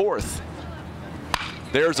in the 4th.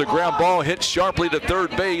 There's a ground ball hit sharply to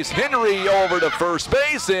third base. Henry over to first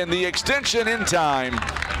base, and the extension in time.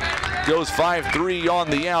 Goes 5-3 on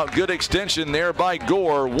the out. Good extension there by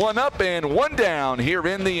Gore. 1 up and 1 down here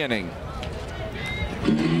in the inning.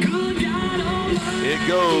 It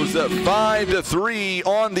goes 5-3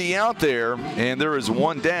 on the out there, and there is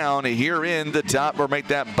 1 down here in the top, or make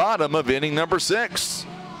that bottom of inning number 6.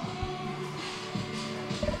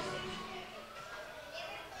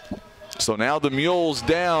 So now the Mules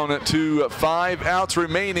down to 5 outs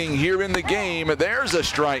remaining here in the game. There's a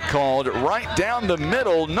strike called right down the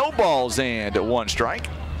middle. No balls and 1 strike.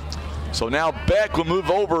 So now Beck will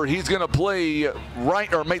move over. He's going to play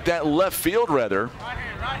right, or make that left field rather.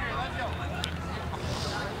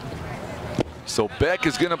 So Beck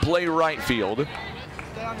is going to play right field. You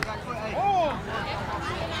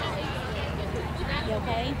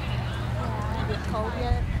okay? Is it cold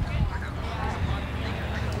yet?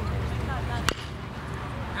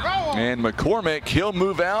 And McCormick, he'll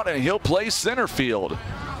move out and he'll play center field.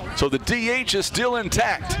 So the DH is still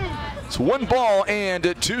intact. It's 1 ball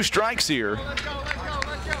and 2 strikes here.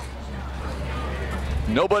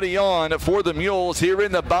 Nobody on for the Mules here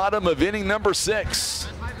in the bottom of inning number 6.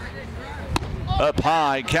 Up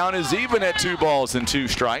high, count is even at 2 balls and 2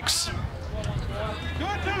 strikes.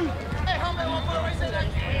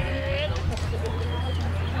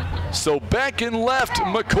 So back and left,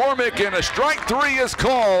 McCormick, and a strike 3 is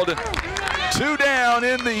called. 2 down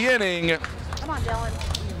in the inning. Come on, Dylan.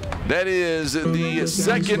 That is the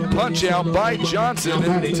second punch out by Johnson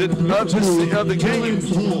of the game.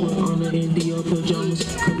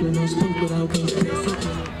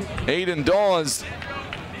 Aiden Dawes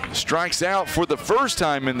strikes out for the first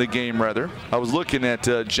time in the game, rather. I was looking at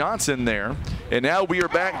Johnson there. And now we are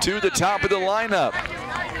back to the top of the lineup.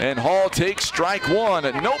 And Hall takes strike one.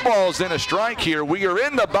 No balls in a strike here. We are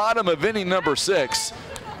in the bottom of inning number 6.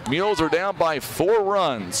 Mules are down by 4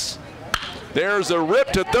 runs. There's a rip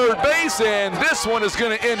to third base, and this one is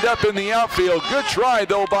going to end up in the outfield. Good try,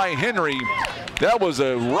 though, by Henry. That was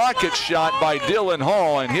a rocket shot by Dylan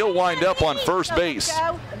Hall, and he'll wind up on first base.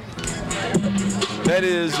 That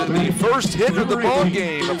is the first hit of the ball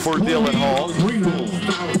game for Dylan Hall.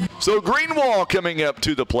 So Greenwall coming up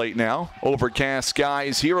to the plate now. Overcast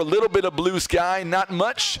skies here, a little bit of blue sky, not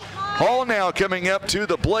much. Hall now coming up to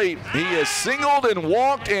the plate. He has singled and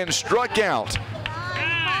walked and struck out.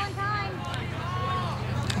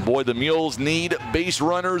 Boy, the Mules need base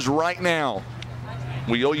runners right now.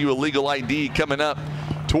 We owe you a legal ID coming up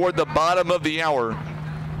toward the bottom of the hour.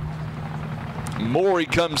 Morey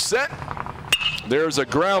comes set. There's a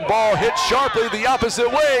ground ball hit sharply the opposite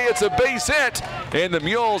way. It's a base hit, and the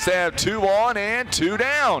Mules have 2 on and 2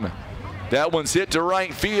 down. That one's hit to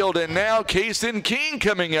right field, and now Kason King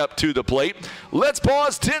coming up to the plate. Let's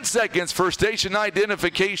pause 10 seconds for station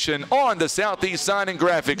identification on the Southeast Sign and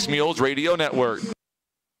Graphics Mules Radio Network.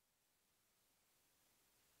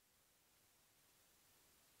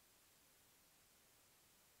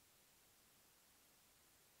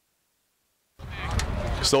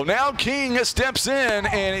 So now King steps in,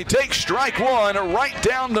 and he takes strike one right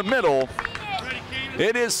down the middle.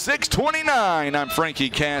 It is 6:29. I'm Frankie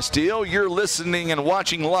Castile. You're listening and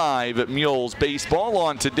watching live at Mules Baseball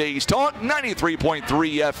on today's talk,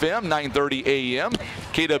 93.3 FM, 930 AM,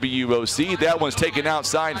 KWOC. That one's taken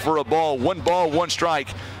outside for a ball, 1 strike.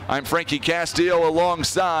 I'm Frankie Castile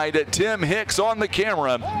alongside Tim Hicks on the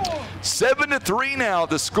camera. 7-3 now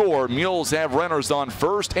the score. Mules have runners on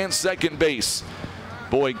first and second base.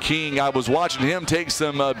 Boy, King, I was watching him take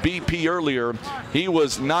some BP earlier. He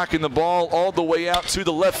was knocking the ball all the way out to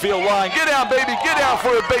the left field line. Get out, baby, get out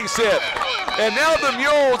for a base hit. And now the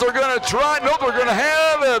Mules are going to try, nope, they're going to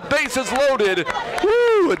have bases loaded.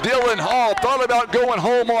 Woo, Dylan Hall thought about going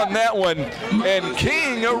home on that one. And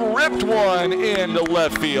King ripped one into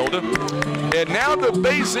left field. And now the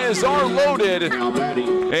bases are loaded.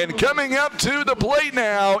 And coming up to the plate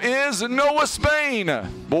now is Noah Spain.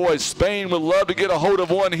 Boy, Spain would love to get a hold of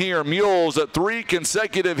one here. Mules at 3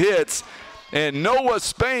 consecutive hits. And Noah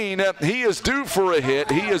Spain, he is due for a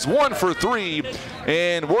hit. He is 1 for 3.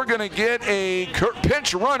 And we're going to get a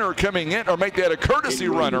pinch runner coming in, or make that a courtesy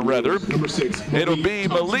runner, rather. It'll be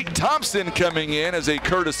Malik Thompson coming in as a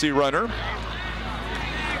courtesy runner.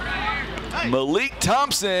 Malik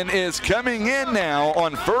Thompson is coming in now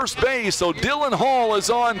on first base, so Dylan Hall is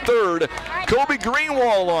on third. Kobe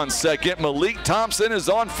Greenwall on second. Malik Thompson is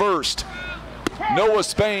on first. Noah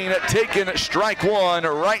Spain taking strike one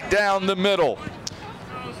right down the middle.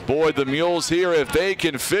 Boy, the Mules here, if they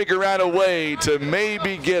can figure out a way to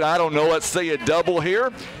maybe get, I don't know, let's say a double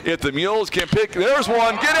here. If the Mules can pick, there's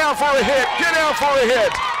one. Get out for a hit. Get out for a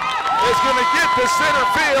hit. It's going to get to center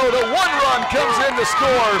field. A 1 run comes in to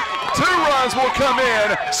score. 2 runs will come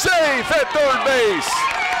in. Safe at third base.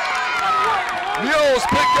 Mules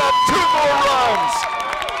pick up 2 more runs.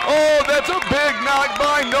 Oh, that's a big knock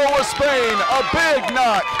by Noah Spain. A big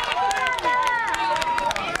knock.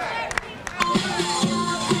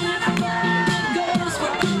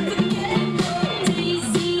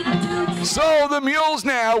 So the Mules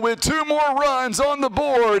now with 2 more runs on the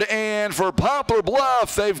board, and for Poplar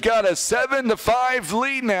Bluff, they've got a 7-5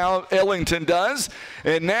 lead now, Ellington does.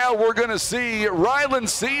 And now we're going to see Ryland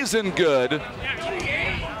Season Good.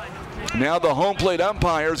 Now the home plate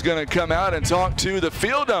umpire is going to come out and talk to the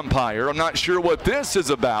field umpire. I'm not sure what this is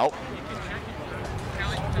about.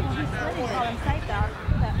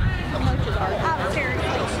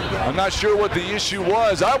 I'm not sure what the issue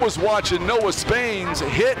was. I was watching Noah Spain's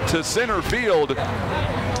hit to center field.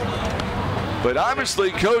 But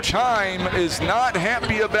obviously Coach Heim is not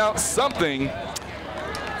happy about something.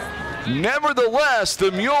 Nevertheless,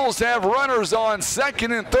 the Mules have runners on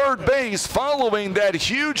second and third base following that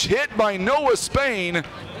huge hit by Noah Spain.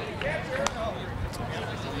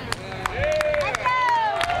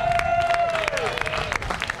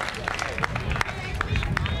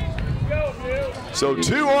 So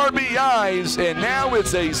 2 RBIs, and now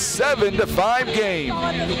it's a 7-5 game.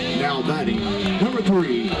 Now batting, number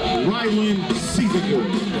 3, Ryland Season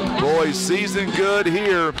Good. Boy, Season Good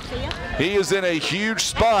here. He is in a huge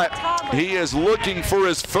spot. He is looking for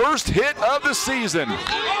his first hit of the season.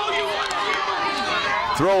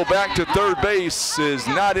 Throw back to third base is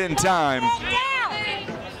not in time.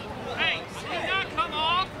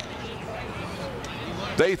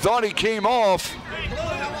 They thought he came off.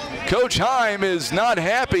 Coach Heim is not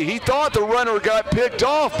happy. He thought the runner got picked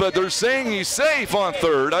off, but they're saying he's safe on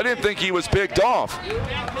third. I didn't think he was picked off.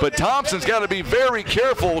 But Thompson's got to be very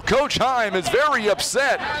careful. Coach Heim is very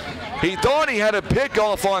upset. He thought he had a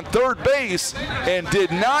pickoff on third base and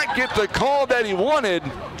did not get the call that he wanted.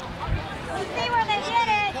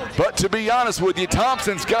 But to be honest with you,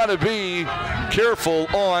 Thompson's got to be careful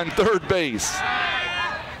on third base.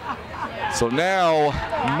 So now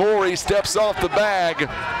Morey steps off the bag.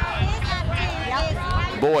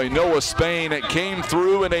 Boy, Noah Spain came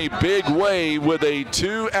through in a big way with a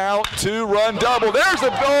 2-out, 2-run double. There's a,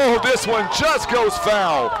 oh, this one just goes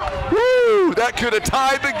foul. Woo, that could have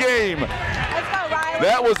tied the game.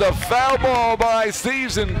 That was a foul ball by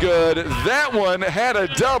Season Good. That one had a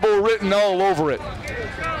double written all over it.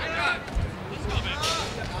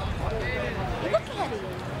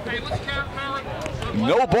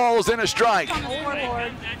 No balls and a strike.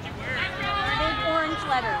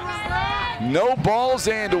 No balls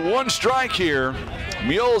and one strike here.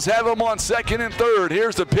 Mules have him on second and third.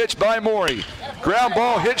 Here's the pitch by Morey. Ground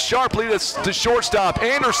ball hit sharply to shortstop.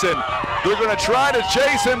 Anderson, they're going to try to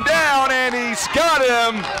chase him down, and he's got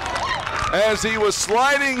him as he was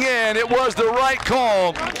sliding in. It was the right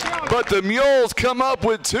call, but the Mules come up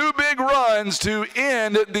with two big runs to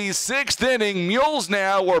end the sixth inning. Mules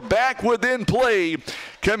now are back within play.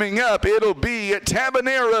 Coming up, it'll be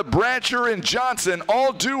Tabanera, Bratcher, and Johnson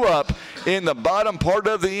all due up in the bottom part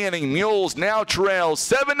of the inning. Mules now trail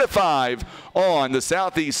 7-5 on the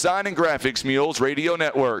Southeast Sign and Graphics Mules Radio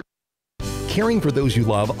Network. Caring for those you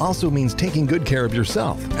love also means taking good care of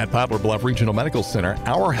yourself. At Poplar Bluff Regional Medical Center,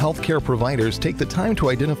 our healthcare providers take the time to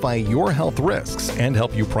identify your health risks and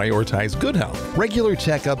help you prioritize good health. Regular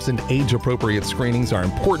checkups and age-appropriate screenings are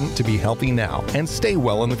important to be healthy now and stay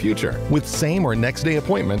well in the future. With same or next day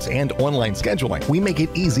appointments and online scheduling, we make it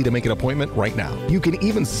easy to make an appointment right now. You can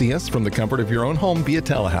even see us from the comfort of your own home via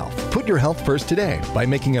telehealth. Put your health first today by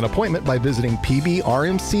making an appointment by visiting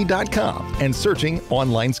pbrmc.com and searching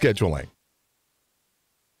online scheduling.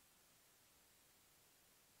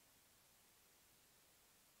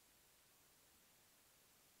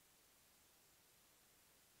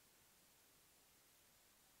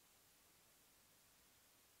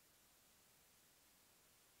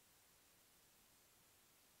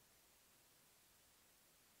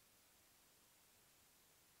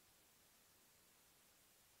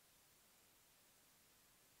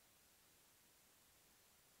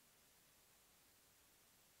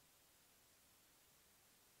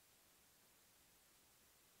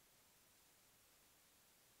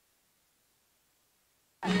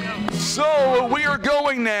 So we are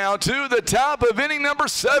going now to the top of inning number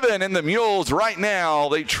 7, and the Mules right now,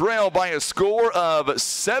 they trail by a score of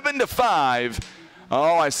 7-5.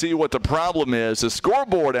 Oh, I see what the problem is. The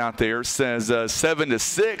scoreboard out there says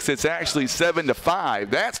 7-6. It's actually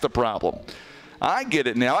 7-5. That's the problem. I get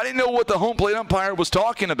it now. I didn't know what the home plate umpire was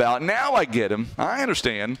talking about. Now I get him. I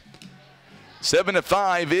understand.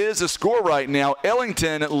 7-5 is the score right now.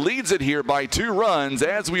 Ellington leads it here by 2 runs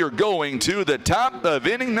as we are going to the top of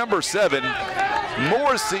inning number 7.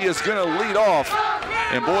 Morrissey is going to lead off.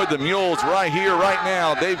 And boy, the Mules right here, right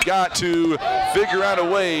now, they've got to figure out a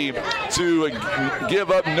way to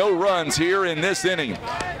give up no runs here in this inning.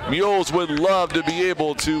 Mules would love to be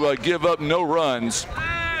able to give up no runs.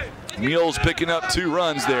 Mules picking up 2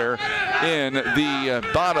 runs there in the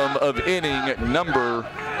bottom of inning number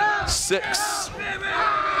 6.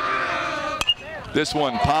 This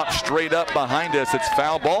one pops straight up behind us. It's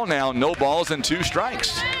foul ball now. No balls and 2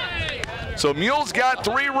 strikes. So Mules got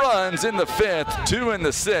 3 runs in the 5th, 2 in the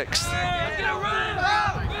 6th.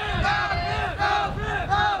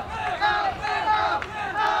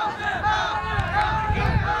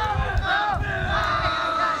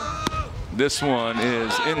 This one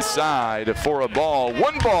is inside for a ball.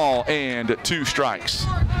 1 ball and 2 strikes.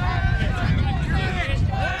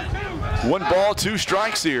 1 ball, 2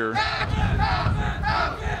 strikes here.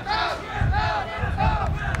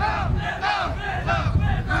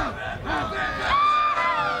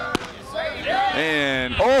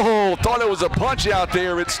 And, oh, thought it was a punch out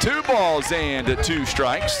there. It's 2 balls and 2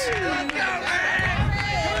 strikes.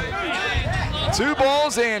 2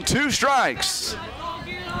 balls and 2 strikes.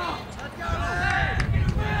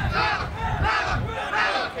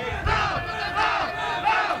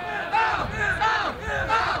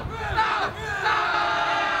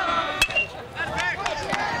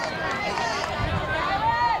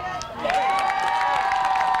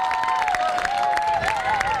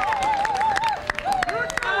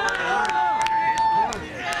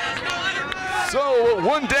 So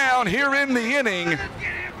 1 down here in the inning.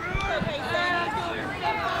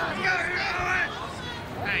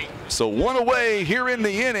 So one away here in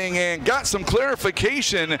the inning, and got some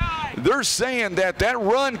clarification. They're saying that that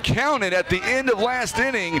run counted at the end of last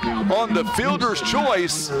inning on the fielder's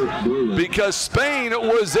choice because Spain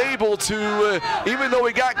was able to, even though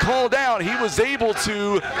he got called out, he was able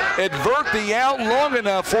to advert the out long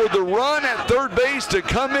enough for the run at third base to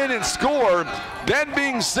come in and score. That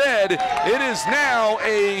being said, it is now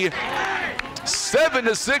a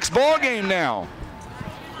 7-6 ball game now.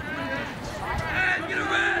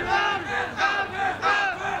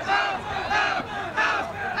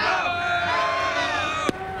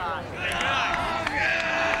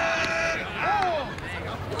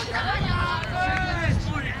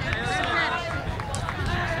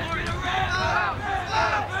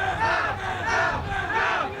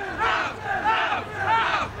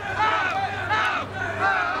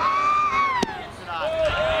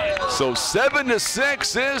 So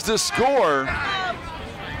 7-6 is the score.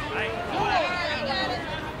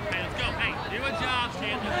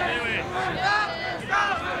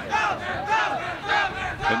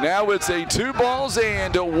 And now it's a 2 balls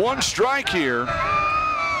and 1 strike here.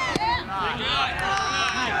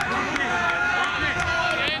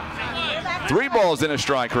 Three balls and a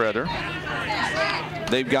strike, rather.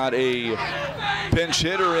 They've got a pinch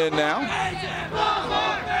hitter in now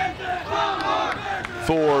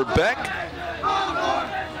for Beck.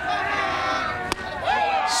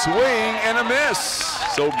 Swing and a miss.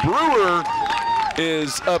 So Brewer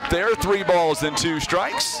is up there, 3 balls and 2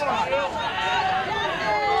 strikes.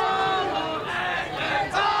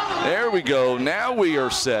 There we go. Now we are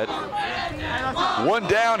set. 1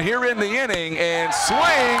 down here in the inning, and swing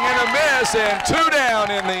and a miss, and 2 down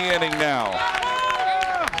in the inning now.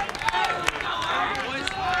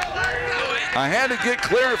 I had to get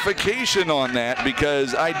clarification on that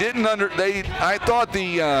because I didn't I thought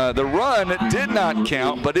the run did not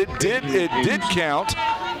count, but it did count.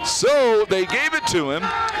 So they gave it to him,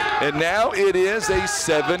 and now it is a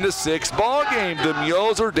 7-6 ball game. The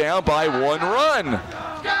Mules are down by 1 run.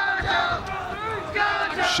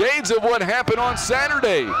 Shades of what happened on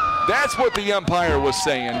Saturday. That's what the umpire was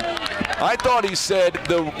saying. I thought he said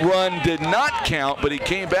the run did not count, but he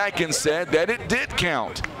came back and said that it did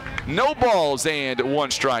count. No balls and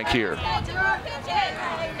 1 strike here.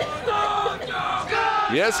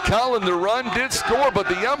 Yes, Colin, the run did score, but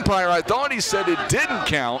the umpire, I thought he said it didn't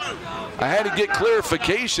count. I had to get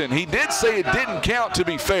clarification. He did say it didn't count, to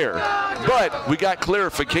be fair, but we got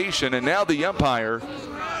clarification, and now the umpire,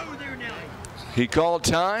 he called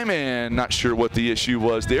time, and not sure what the issue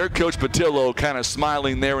was there. Coach Patillo kind of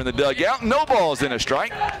smiling there in the dugout. No balls and a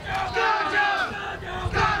strike.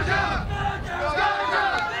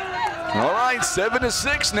 All right,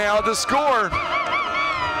 7-6 now, the score.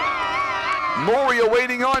 Moria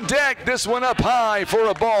waiting on deck. This one up high for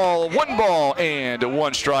a ball. 1 ball and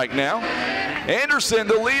 1 strike now. Anderson,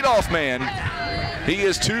 the leadoff man. He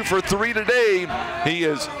is 2 for 3 today. He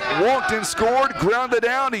has walked and scored, grounded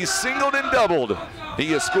out. He's singled and doubled.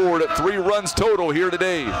 He has scored 3 runs total here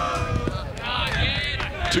today.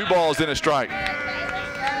 2 balls and a strike.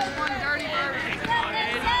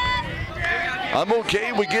 I'm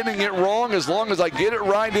okay with getting it wrong as long as I get it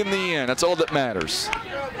right in the end. That's all that matters.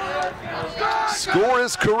 Score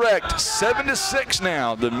is correct. 7-6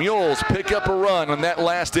 now. The Mules pick up a run on that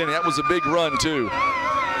last inning. That was a big run, too.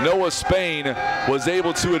 Noah Spain was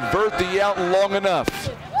able to advert the out long enough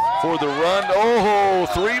for the run. Oh,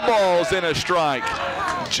 3 balls and a strike.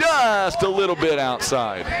 Just a little bit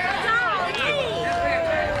outside.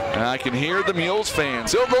 And I can hear the Mules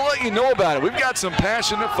fans. They'll let you know about it. We've got some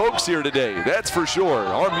passionate folks here today. That's for sure.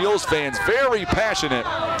 Our Mules fans, very passionate.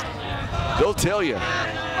 They'll tell you.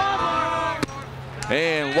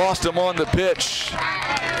 And lost him on the pitch.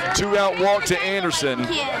 2-out walk to Anderson.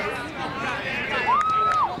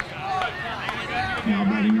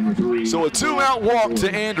 So a 2-out walk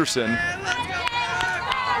to Anderson.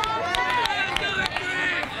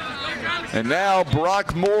 And now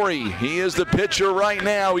Brock Morey, he is the pitcher right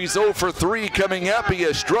now. He's 0 for 3 coming up. He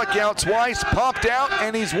has struck out twice, popped out,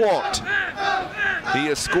 and he's walked. He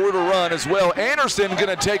has scored a run as well. Anderson going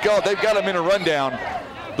to take off. They've got him in a rundown.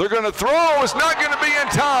 They're going to throw. It's not going to be in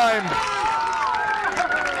time.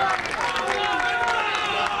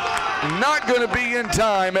 Not going to be in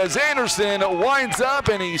time as Anderson winds up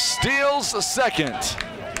and he steals a second.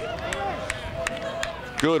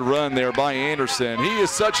 Good run there by Anderson. He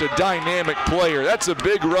is such a dynamic player. That's a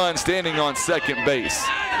big run standing on second base.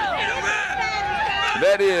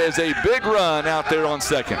 That is a big run out there on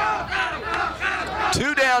second.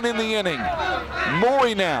 2 down in the inning.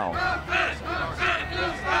 Morey now.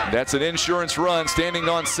 That's an insurance run standing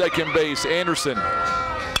on second base. Anderson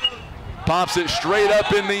Pops it straight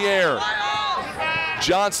up in the air.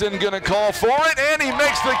 Johnson going to call for it, and he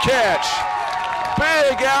makes the catch.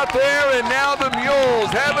 Big out there, and now the Mules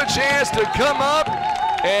have a chance to come up,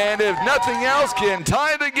 and if nothing else, can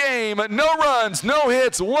tie the game. No runs, no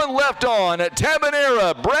hits, one left on.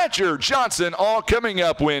 Tabanera, Bratcher, Johnson, all coming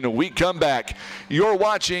up when we come back. You're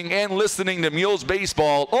watching and listening to Mules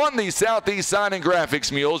Baseball on the Southeast Sign and Graphics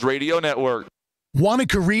Mules Radio Network. Want a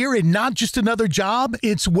career and not just another job?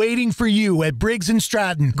 It's waiting for you at Briggs &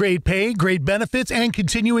 Stratton. Great pay, great benefits, and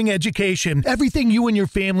continuing education. Everything you and your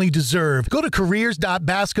family deserve. Go to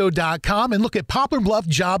careers.basco.com and look at Poplar Bluff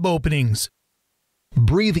job openings.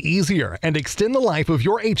 Breathe easier and extend the life of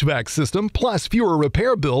your HVAC system, plus fewer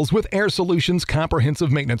repair bills with Air Solutions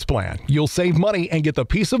Comprehensive Maintenance Plan. You'll save money and get the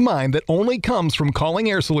peace of mind that only comes from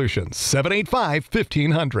calling Air Solutions.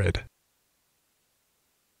 785-1500.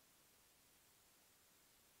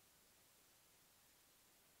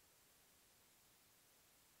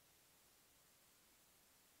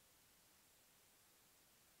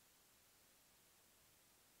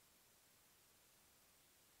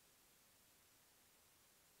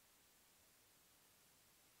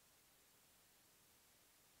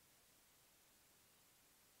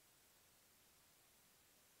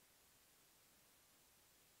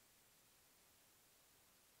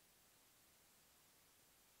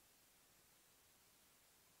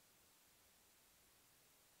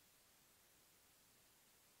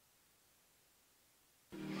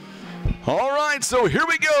 All right, so here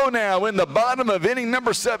we go now in the bottom of inning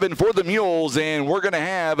number 7 for the Mules, and we're going to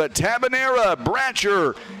have Tabanera,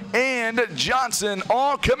 Bratcher, and Johnson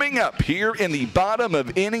all coming up here in the bottom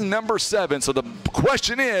of inning number 7. So the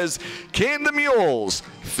question is, can the Mules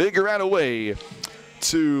figure out a way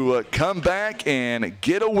to come back and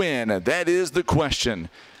get a win? That is the question.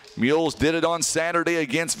 Mules did it on Saturday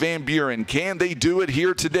against Van Buren. Can they do it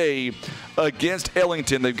here today against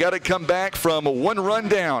Ellington? They've got to come back from a 1 run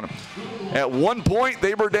down. At one point,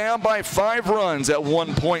 they were down by 5 runs at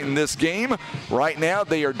one point in this game. Right now,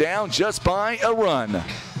 they are down just by a run.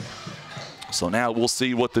 So now we'll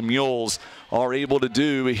see what the Mules are able to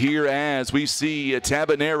do here as we see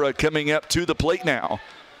Tabanera coming up to the plate now.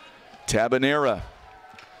 Tabanera,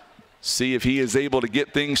 see if he is able to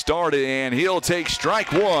get things started, and he'll take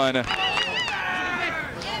strike 1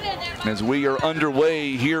 as we are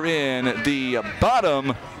underway here in the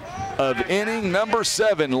bottom of inning number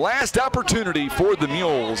 7. Last opportunity for the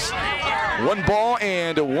Mules. 1 ball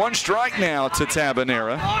and 1 strike now to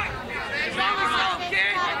Tabanera.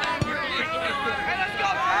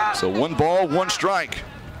 So 1 ball, 1 strike.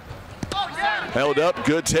 Held up,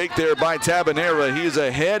 good take there by Tabanera. He's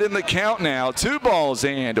ahead in the count now. 2 balls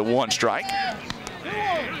and 1 strike.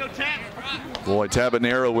 Boy,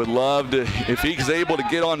 Tabanera would love to, if he's able to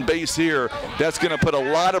get on base here, that's going to put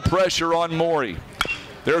a lot of pressure on Morey.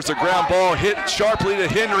 There's a ground ball hit sharply to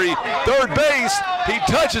Henry. Third base, he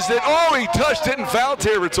touches it. Oh, he touched it in foul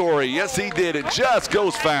territory. Yes, he did. It just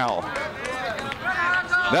goes foul.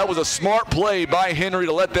 That was a smart play by Henry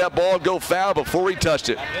to let that ball go foul before he touched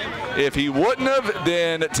it. If he wouldn't have,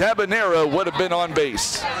 then Tabanera would have been on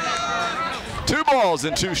base. 2 balls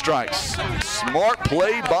and 2 strikes. Smart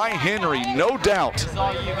play by Henry, no doubt.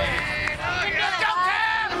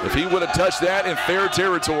 If he would have touched that in fair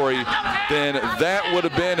territory, then that would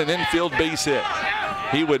have been an infield base hit.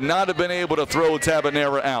 He would not have been able to throw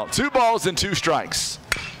Tabanera out. 2 balls and 2 strikes.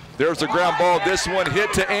 There's the ground ball. This one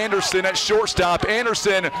hit to Anderson at shortstop.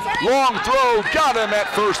 Anderson, long throw, got him at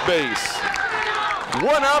first base.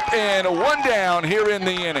 1 up and 1 down here in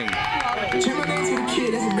the inning.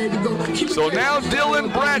 So now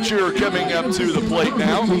Dylan Bratcher coming up to the plate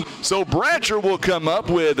now. So Bratcher will come up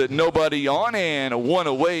with nobody on and 1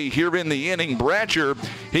 away here in the inning. Bratcher,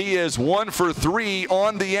 he is 1 for 3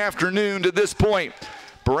 on the afternoon to this point.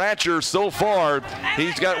 Bratcher so far,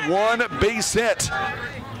 he's got 1 base hit.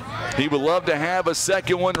 He would love to have a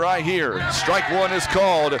second one right here. Strike 1 is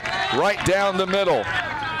called right down the middle.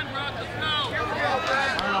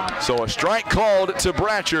 So a strike called to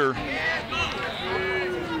Bratcher.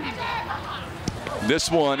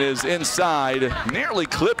 This one is inside, nearly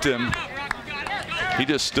clipped him. He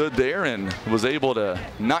just stood there and was able to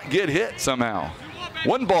not get hit somehow.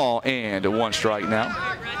 1 ball and 1 strike now.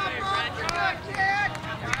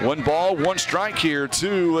 1 ball, 1 strike here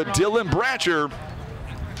to Dylan Bratcher.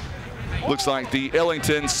 Looks like the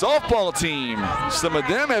Ellington softball team, some of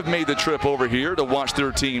them have made the trip over here to watch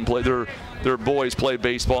their team play, their boys play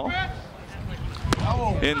baseball.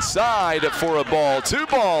 Inside for a ball, 2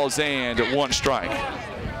 balls and 1 strike.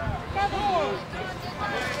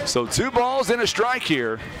 So 2 balls and a strike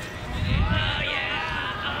here.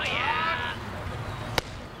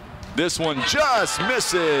 This one just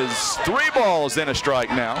misses. 3 balls and a strike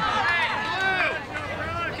now.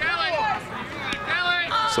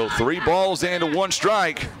 So 3 balls and 1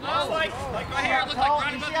 strike.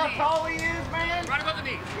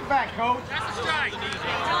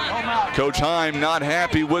 Coach Heim not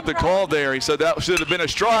happy with the call there. He said that should have been a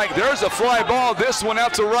strike. There's a fly ball. This one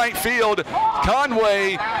out to right field.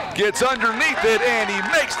 Conway gets underneath it, and he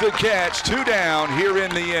makes the catch. 2 down here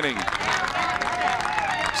in the inning.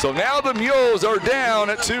 So now the Mules are down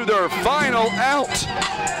to their final out.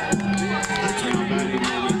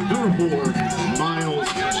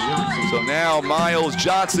 So now Miles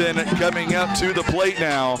Johnson coming up to the plate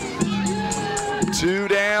now. 2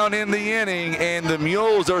 down in the inning, and the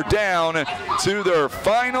Mules are down to their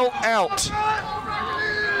final out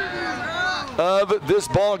of this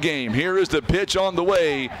ball game. Here is the pitch on the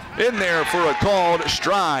way, in there for a called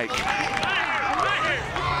strike.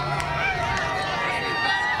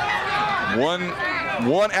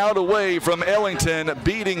 One out away from Ellington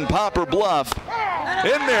beating Poplar Bluff.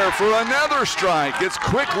 In there for another strike. It's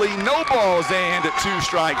quickly no balls and 2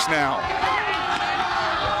 strikes now.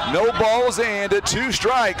 No balls and 2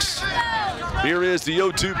 strikes. Here is the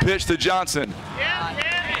 0-2 pitch to Johnson.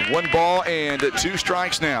 1 ball and 2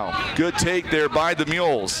 strikes now. Good take there by the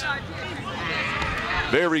Mules.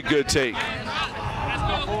 Very good take.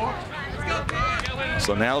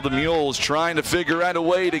 So now the Mules trying to figure out a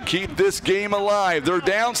way to keep this game alive. They're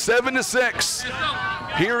down 7-6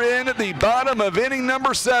 here in the bottom of inning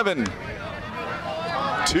number 7.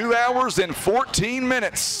 2 hours and 14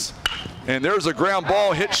 minutes. And there's a ground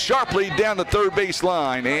ball hit sharply down the third base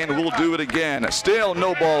line, and we'll do it again. Still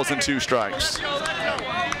no balls and 2 strikes.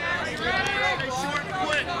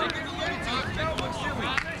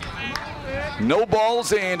 No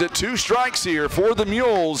balls and 2 strikes here for the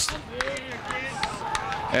Mules.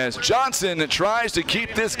 As Johnson tries to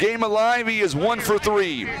keep this game alive, he is 1 for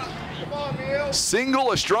 3.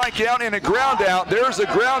 Single, a strikeout, and a ground out. There's a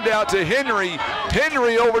ground out to Henry.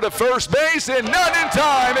 Henry over to first base, and not in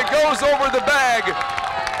time. It goes over the bag,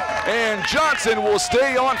 and Johnson will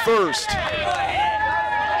stay on first.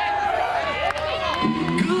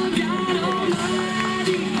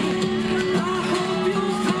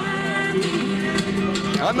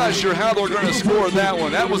 I'm not sure how they're going to score that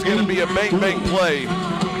one. That was going to be a bang-bang play.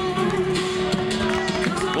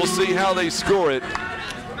 We'll see how they score it.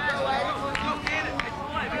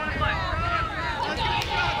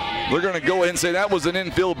 They're going to go ahead and say that was an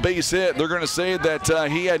infield base hit. They're going to say that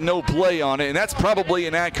he had no play on it, and that's probably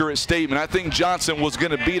an accurate statement. I think Johnson was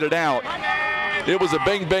going to beat it out. It was a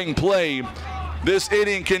bang-bang play. This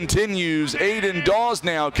inning continues. Aiden Dawes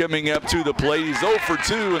now coming up to the plate. He's 0 for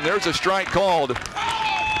 2, and there's a strike called.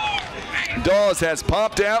 Dawes has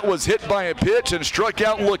popped out, was hit by a pitch, and struck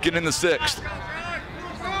out looking in the 6th.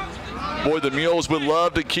 Boy, the Mules would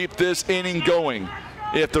love to keep this inning going.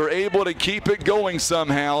 If they're able to keep it going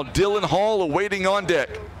somehow, Dylan Hall awaiting on deck.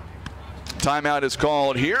 Timeout is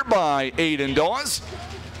called here by Aiden Dawes.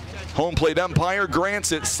 Home plate umpire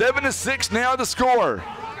grants it. 7-6 now the score.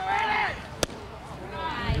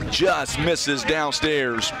 Just misses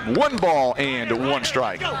downstairs. 1 ball and 1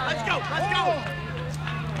 strike. Let's go.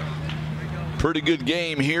 Pretty good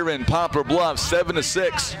game here in Poplar Bluff,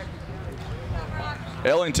 7-6.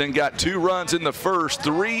 Ellington got 2 runs in the first,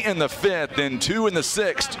 3 in the 5th, and 2 in the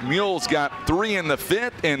 6th. Mules got 3 in the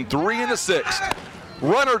 5th and 3 in the 6th.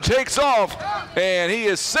 Runner takes off, and he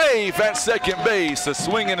is safe at second base. A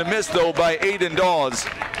swing and a miss, though, by Aiden Dawes.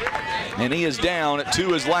 And he is down to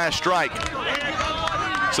his last strike.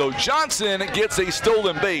 So Johnson gets a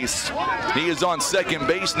stolen base. He is on second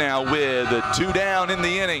base now with 2 down in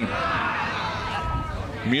the inning.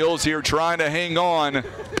 Mules here trying to hang on.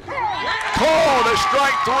 Called a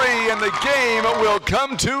strike 3, and the game will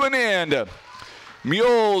come to an end.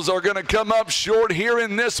 Mules are going to come up short here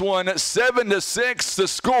in this one. 7-6 the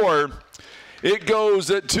score. It goes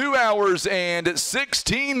at 2 hours and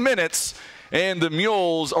 16 minutes. And the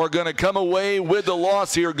Mules are going to come away with the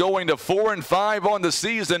loss here, going to 4-5 on the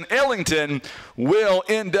season. Ellington will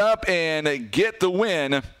end up and get the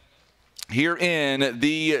win here in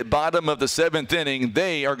the bottom of the 7th inning.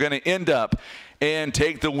 They are going to end up and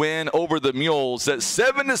take the win over the Mules at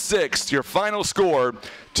 7-6, your final score.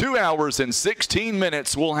 2 hours and 16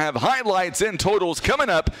 minutes. We'll have highlights and totals coming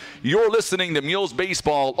up. You're listening to Mules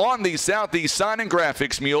Baseball on the Southeast Sign and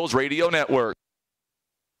Graphics Mules Radio Network.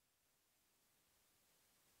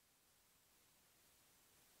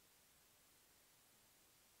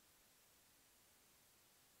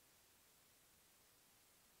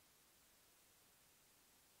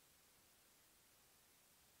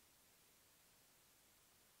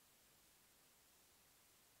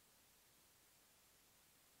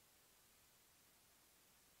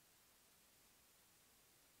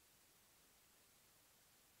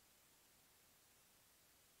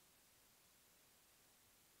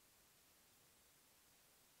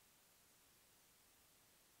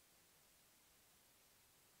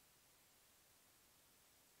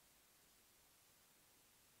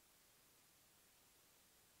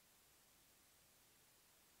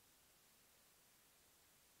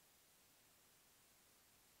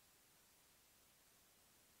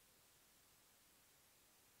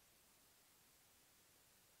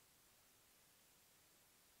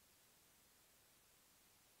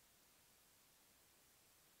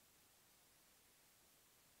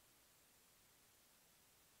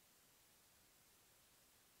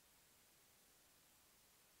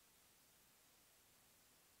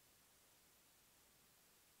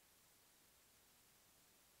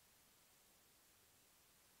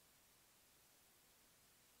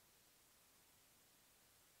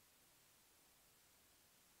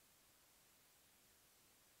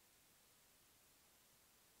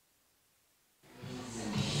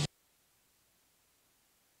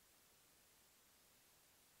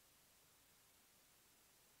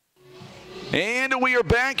 we are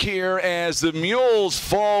back here as the Mules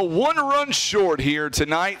fall 1 run short here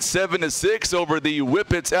tonight, 7-6 over the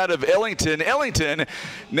Whippets out of Ellington. Ellington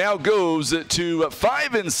now goes to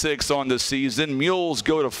 5-6 on the season. Mules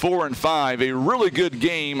go to 4-5. A really good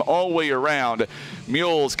game all the way around.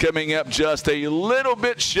 Mules coming up just a little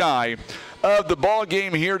bit shy of the ball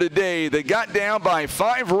game here today. They got down by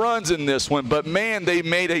 5 runs in this one, but man, they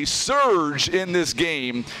made a surge in this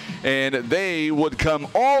game, and they would come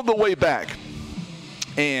all the way back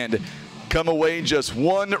and come away just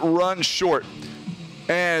 1 run short,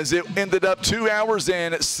 as it ended up 2 hours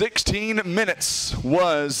and 16 minutes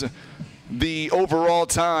was the overall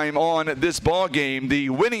time on this ball game. The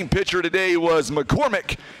winning pitcher today was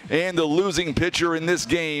McCormick, and the losing pitcher in this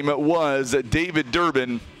game was David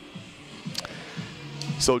Durbin.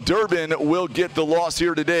 So Durbin will get the loss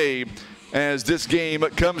here today as this game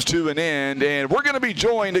comes to an end. And we're going to be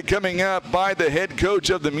joined coming up by the head coach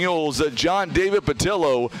of the Mules, John David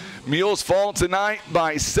Patillo. Mules fall tonight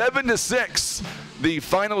by 7-6. The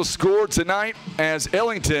final score tonight, as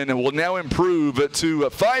Ellington will now improve to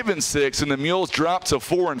 5-6, and the Mules drop to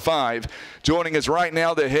 4-5. Joining us right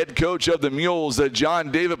now, the head coach of the Mules,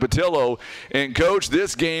 John David Patillo. And coach,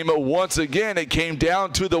 this game, once again, it came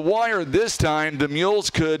down to the wire this time. The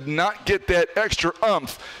Mules could not get that extra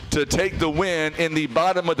oomph to take the win in the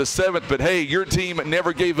bottom of the 7th. But hey, your team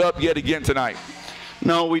never gave up yet again tonight.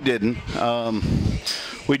 No, we didn't.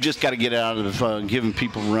 We just got to get out of giving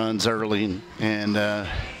people runs early, and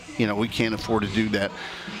you know, we can't afford to do that.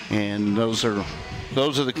 And those are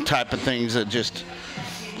the type of things that just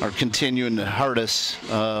are continuing to hurt us.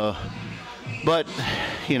 But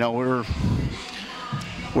you know,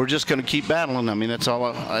 we're just going to keep battling. I mean, that's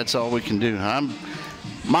all we can do.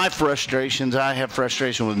 My frustrations, I have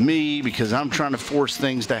frustration with me because I'm trying to force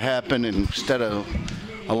things to happen instead of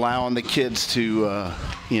allowing the kids to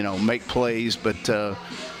you know, make plays. But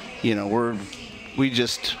you know, we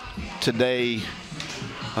just today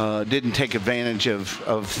didn't take advantage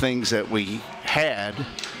of things that we had.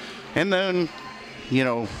 And then, you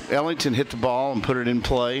know, Ellington hit the ball and put it in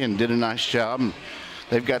play and did a nice job. And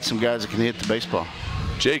they've got some guys that can hit the baseball.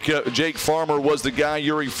 Jake Farmer was the guy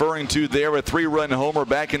you're referring to there, a 3-run homer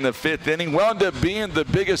back in the 5th inning. Wound up being the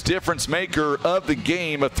biggest difference maker of the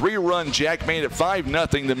game. A 3-run jack made it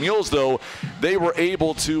 5-0. The Mules, though, they were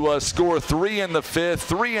able to score 3 in the 5th,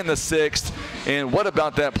 3 in the 6th. And what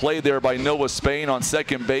about that play there by Noah Spain on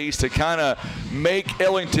second base to kind of make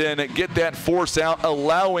Ellington get that force out,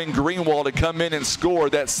 allowing Greenwald to come in and score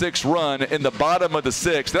that 6th run in the bottom of the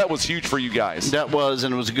 6th. That was huge for you guys. That was,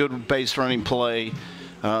 and it was a good base running play.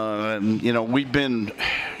 You know, we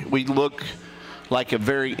look like a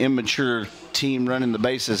very immature team running the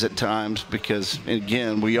bases at times because,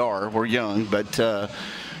 again, we're young, but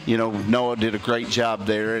you know, Noah did a great job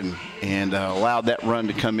there and allowed that run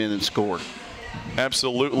to come in and score.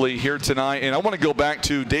 Absolutely here tonight. And I want to go back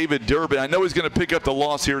to David Durbin. I know he's going to pick up the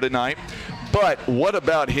loss here tonight, but what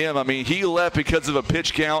about him? I mean, he left because of a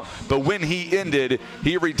pitch count, but when he ended,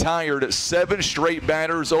 he retired 7 straight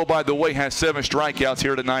batters. Oh, by the way, has 7 strikeouts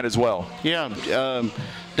here tonight as well. Yeah,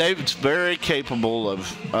 David's very capable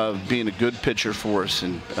of being a good pitcher for us.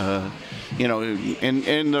 And, you know,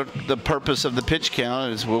 and the purpose of the pitch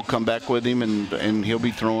count is we'll come back with him and he'll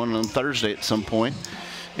be throwing on Thursday at some point.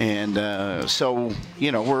 And so,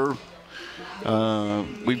 you know,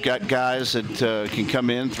 we've got guys that can come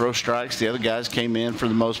in, throw strikes. The other guys came in for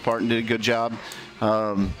the most part and did a good job.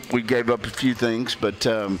 We gave up a few things, but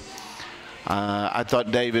I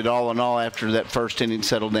thought David, all in all, after that first inning,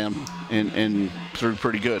 settled down and threw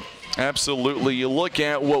pretty good. Absolutely. You look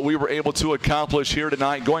at what we were able to accomplish here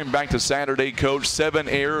tonight. Going back to Saturday, Coach, 7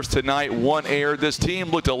 errors tonight, 1 error. This team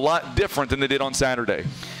looked a lot different than they did on Saturday.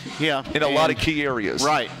 Yeah. In a lot of key areas.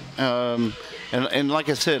 Right. And like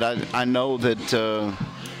I said, I know that,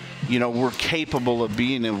 you know, we're capable of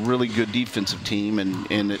being a really good defensive team,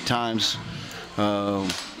 and at times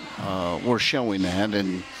we're showing that.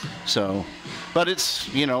 And so, but it's,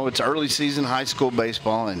 you know, it's early season high school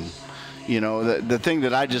baseball, and, you know, the thing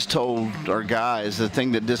that I just told our guys, the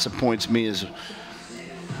thing that disappoints me is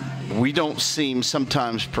we don't seem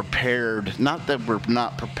sometimes prepared. Not that we're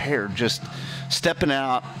not prepared, just stepping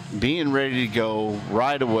out, being ready to go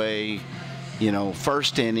right away, you know,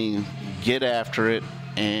 first inning, get after it.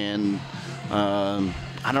 And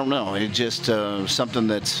I don't know, it's just something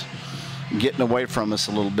that's getting away from us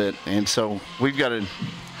a little bit. And so we've got to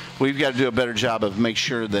do a better job of make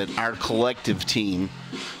sure that our collective team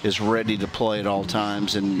is ready to play at all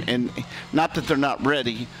times. And not that they're not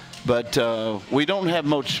ready, but we don't have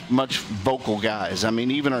much vocal guys. I mean,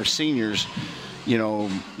 even our seniors, you know,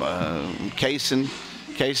 Kaysen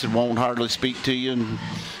case, it won't hardly speak to you. And,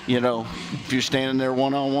 if you're standing there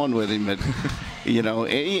one-on-one with him, but,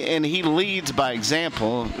 and he leads by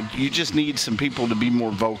example. You just need some people to be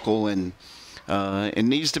more vocal, and it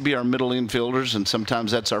needs to be our middle infielders, and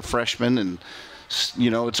sometimes that's our freshmen, and,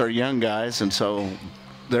 it's our young guys, and so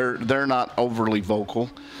they're not overly vocal.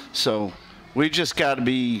 So we just got to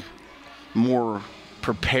be more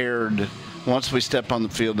prepared once we step on the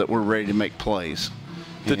field that we're ready to make plays.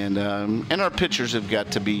 And our pitchers have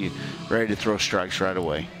got to be ready to throw strikes right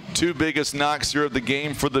away. Two biggest knocks here of the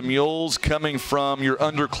game for the Mules coming from your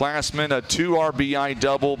underclassmen. A 2 RBI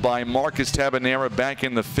double by Marcus Tabanera back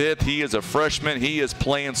in the 5th. He is a freshman. He is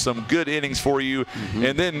playing some good innings for you.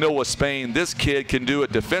 And then Noah Spain. This kid can do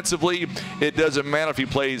it defensively. It doesn't matter if he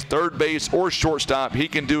plays third base or shortstop. He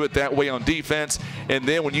can do it that way on defense. And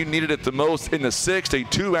then when you needed it the most in the 6th, a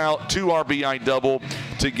 2-out, 2 RBI double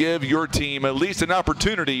to give your team at least an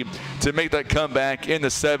opportunity to make that comeback in the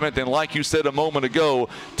 7th. And like you said a moment ago,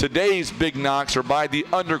 today's big knocks are by the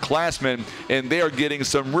underclassmen, and they are getting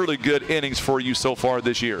some really good innings for you so far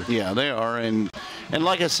this year. Yeah, they are. And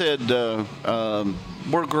like I said,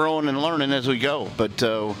 we're growing and learning as we go. But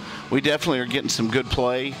we definitely are getting some good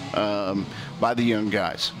play by the young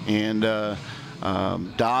guys. And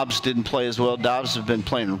Dobbs didn't play as well. Dobbs has been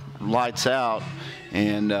playing lights out,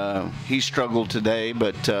 and he struggled today.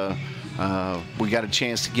 But we got a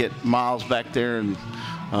chance to get Miles back there, and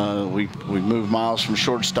we moved Miles from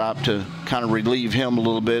shortstop to kind of relieve him a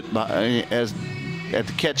little bit as at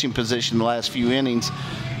the catching position the last few innings.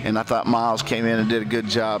 And I thought Miles came in and did a good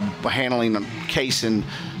job handling Kaysen,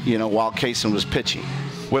 while Kaysen was pitching.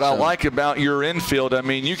 What I like about your infield, I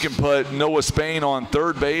mean, you can put Noah Spain on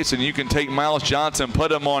third base and you can take Miles Johnson, put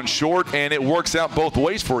him on short, and it works out both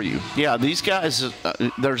ways for you. Yeah, these guys,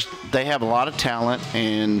 they have a lot of talent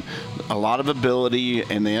and a lot of ability,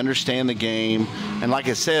 and they understand the game. And like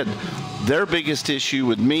I said, their biggest issue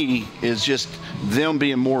with me is just them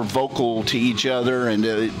being more vocal to each other and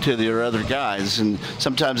to their other guys. And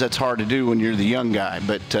sometimes that's hard to do when you're the young guy,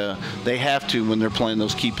 but they have to when they're playing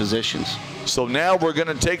those key positions. So now we're going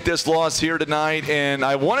to take this loss here tonight, and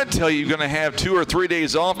I want to tell you you're going to have 2 or 3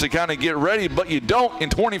 days off to kind of get ready, but you don't. In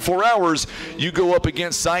 24 hours, you go up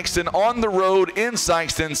against Sikeston on the road in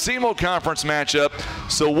Sikeston, SEMO Conference matchup.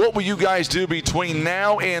 So what will you guys do between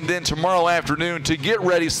now and then tomorrow afternoon to get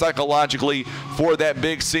ready psychologically for that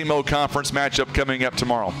big SEMO Conference matchup coming up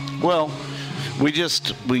tomorrow? Well,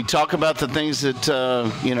 we talk about the things that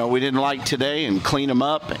we didn't like today and clean them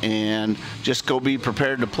up and just go be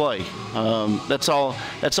prepared to play. That's all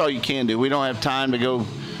you can do. We don't have time to go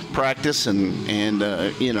practice and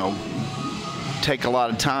take a lot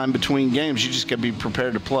of time between games. You just got to be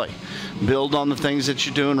prepared to play. Build on the things that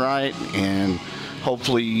you're doing right, and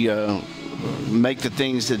hopefully make the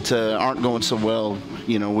things that aren't going so well,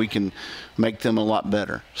 we can make them a lot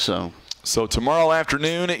better. So tomorrow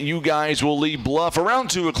afternoon, you guys will leave Bluff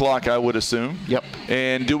around 2 o'clock, I would assume. Yep.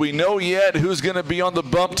 And do we know yet who's going to be on the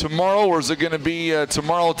bump tomorrow, or is it going to be a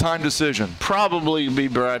tomorrow time decision? Probably be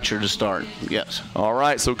Bratcher to start, yes. All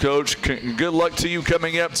right, so Coach, good luck to you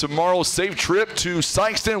coming up tomorrow. Safe trip to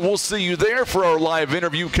Sikeston. We'll see you there for our live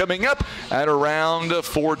interview coming up at around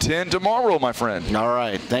 4:10 tomorrow, my friend. All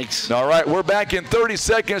right, thanks. All right, we're back in 30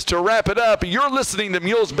 seconds to wrap it up. You're listening to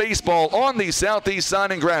Mules Baseball on the Southeast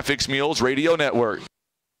Sign and Graphics Mules Radio Network.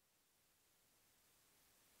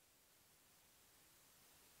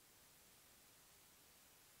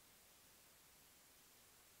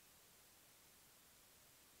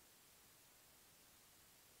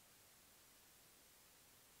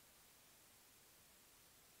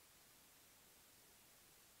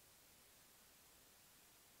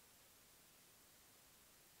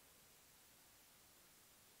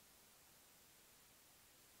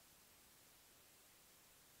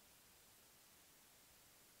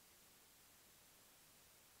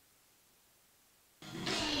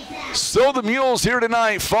 So the Mules here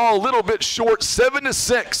tonight fall a little bit short.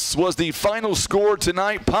 7-6 was the final score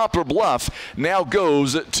tonight. Poplar Bluff now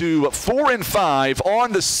goes to 4-5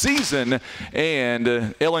 on the season,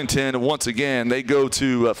 and Ellington once again they go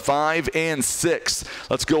to 5-6.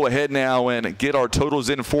 Let's go ahead now and get our totals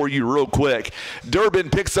in for you real quick. Durbin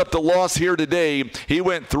picks up the loss here today. He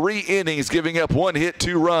went 3 innings, giving up 1 hit,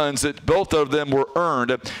 2 runs. Both of them were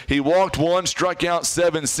earned. He walked 1, struck out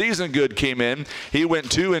 7. Season Good came in. He went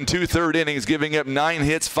 2 and 2 2/3 innings, giving up 9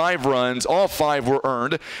 hits, 5 runs. All 5 were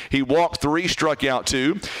earned. He walked 3, struck out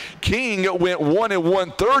 2. King went 1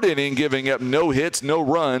 1/3 inning, giving up no hits, no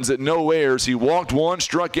runs, no errors. He walked 1,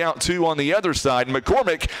 struck out 2 on the other side.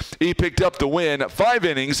 McCormick, he picked up the win. 5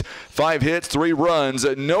 innings, 5 hits, 3 runs,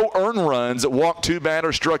 no earned runs. Walked 2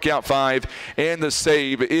 batters, struck out 5. And the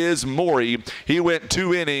save is Maury. He went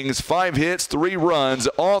 2 innings, 5 hits, 3 runs,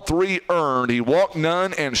 all 3 earned. He walked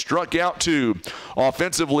none and struck out 2.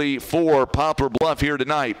 Offensively for Poplar Bluff here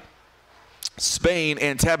tonight, Spain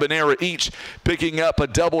and Tabanera each picking up a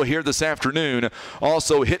double here this afternoon.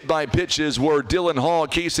 Also hit by pitches were Dylan Hall,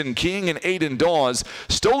 Kaysen King, and Aiden Dawes.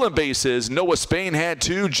 Stolen bases, Noah Spain had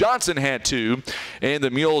 2, Johnson had 2, and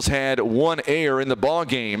the Mules had 1 error in the ball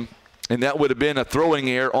game. And that would have been a throwing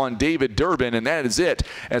error on David Durbin, and that is it.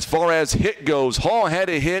 As far as hit goes, Hall had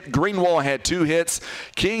a hit, Greenwall had 2 hits,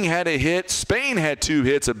 King had a hit, Spain had 2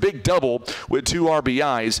 hits, a big double with 2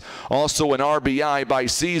 RBIs. Also an RBI by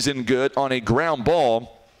Season Good on a ground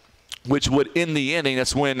ball, which would end the inning.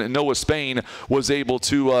 That's when Noah Spain was able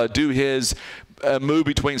to do his move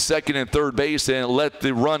between second and third base and let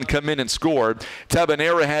the run come in and score.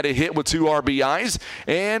 Tabanera had a hit with 2 RBIs,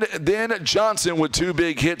 and then Johnson with 2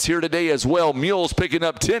 big hits here today as well. Mules picking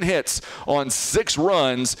up 10 hits on 6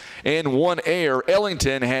 runs and 1 error.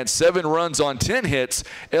 Ellington had 7 runs on 10 hits.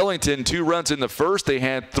 Ellington 2 runs in the first. They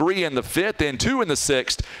had 3 in the 5th and 2 in the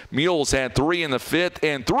 6th. Mules had 3 in the 5th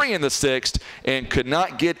and 3 in the 6th and could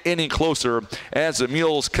not get any closer, as the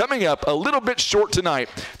Mules coming up a little bit short tonight.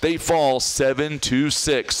 They fall 7-6.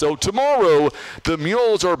 So tomorrow, the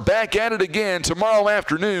Mules are back at it again tomorrow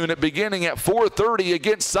afternoon, beginning at 4:30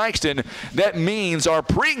 against Sykeston. That means our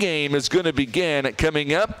pregame is going to begin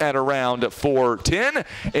coming up at around 4:10,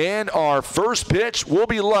 and our first pitch will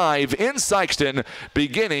be live in Sykeston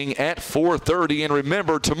beginning at 4:30. And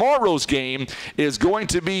remember, tomorrow's game is going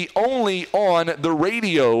to be only on the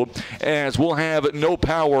radio, as we'll have no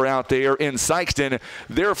power out there in Sykeston.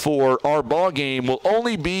 Therefore, our ball game will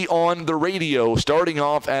only be on the radio starting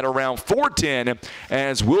off at around 4:10,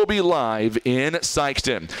 as we'll be live in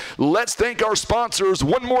Sykeston. Let's thank our sponsors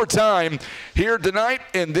one more time here tonight,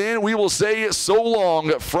 and then we will say so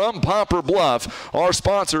long from Poplar Bluff. Our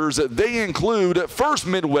sponsors, they include First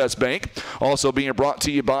Midwest Bank, also being brought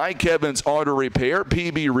to you by Kevin's Auto Repair,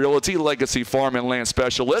 PB Realty, Legacy Farm and Land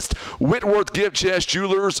Specialist, Whitworth Gift Chest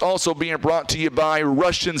Jewelers, also being brought to you by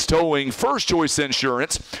Russians Towing, First Choice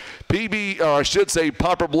Insurance,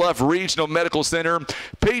 Poplar Bluff Regional Medical Center,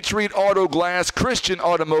 Patriot Auto Glass, Christian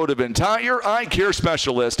Automotive and Tire, Eye Care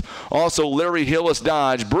Specialist, also Larry Hillis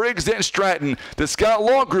Dodge, Briggs & Stratton, the Scott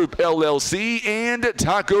Law Group LLC, and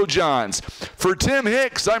Taco John's. For Tim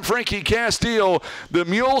Hicks, I'm Frankie Castile. The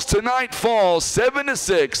Mules tonight fall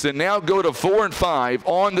 7-6 and now go to 4-5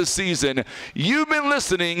 on the season. You've been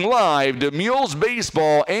listening live to Mules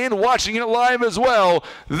Baseball and watching it live as well.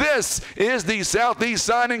 This is the Southeast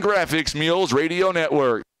Sign and Graphics Mules Radio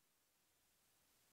Network.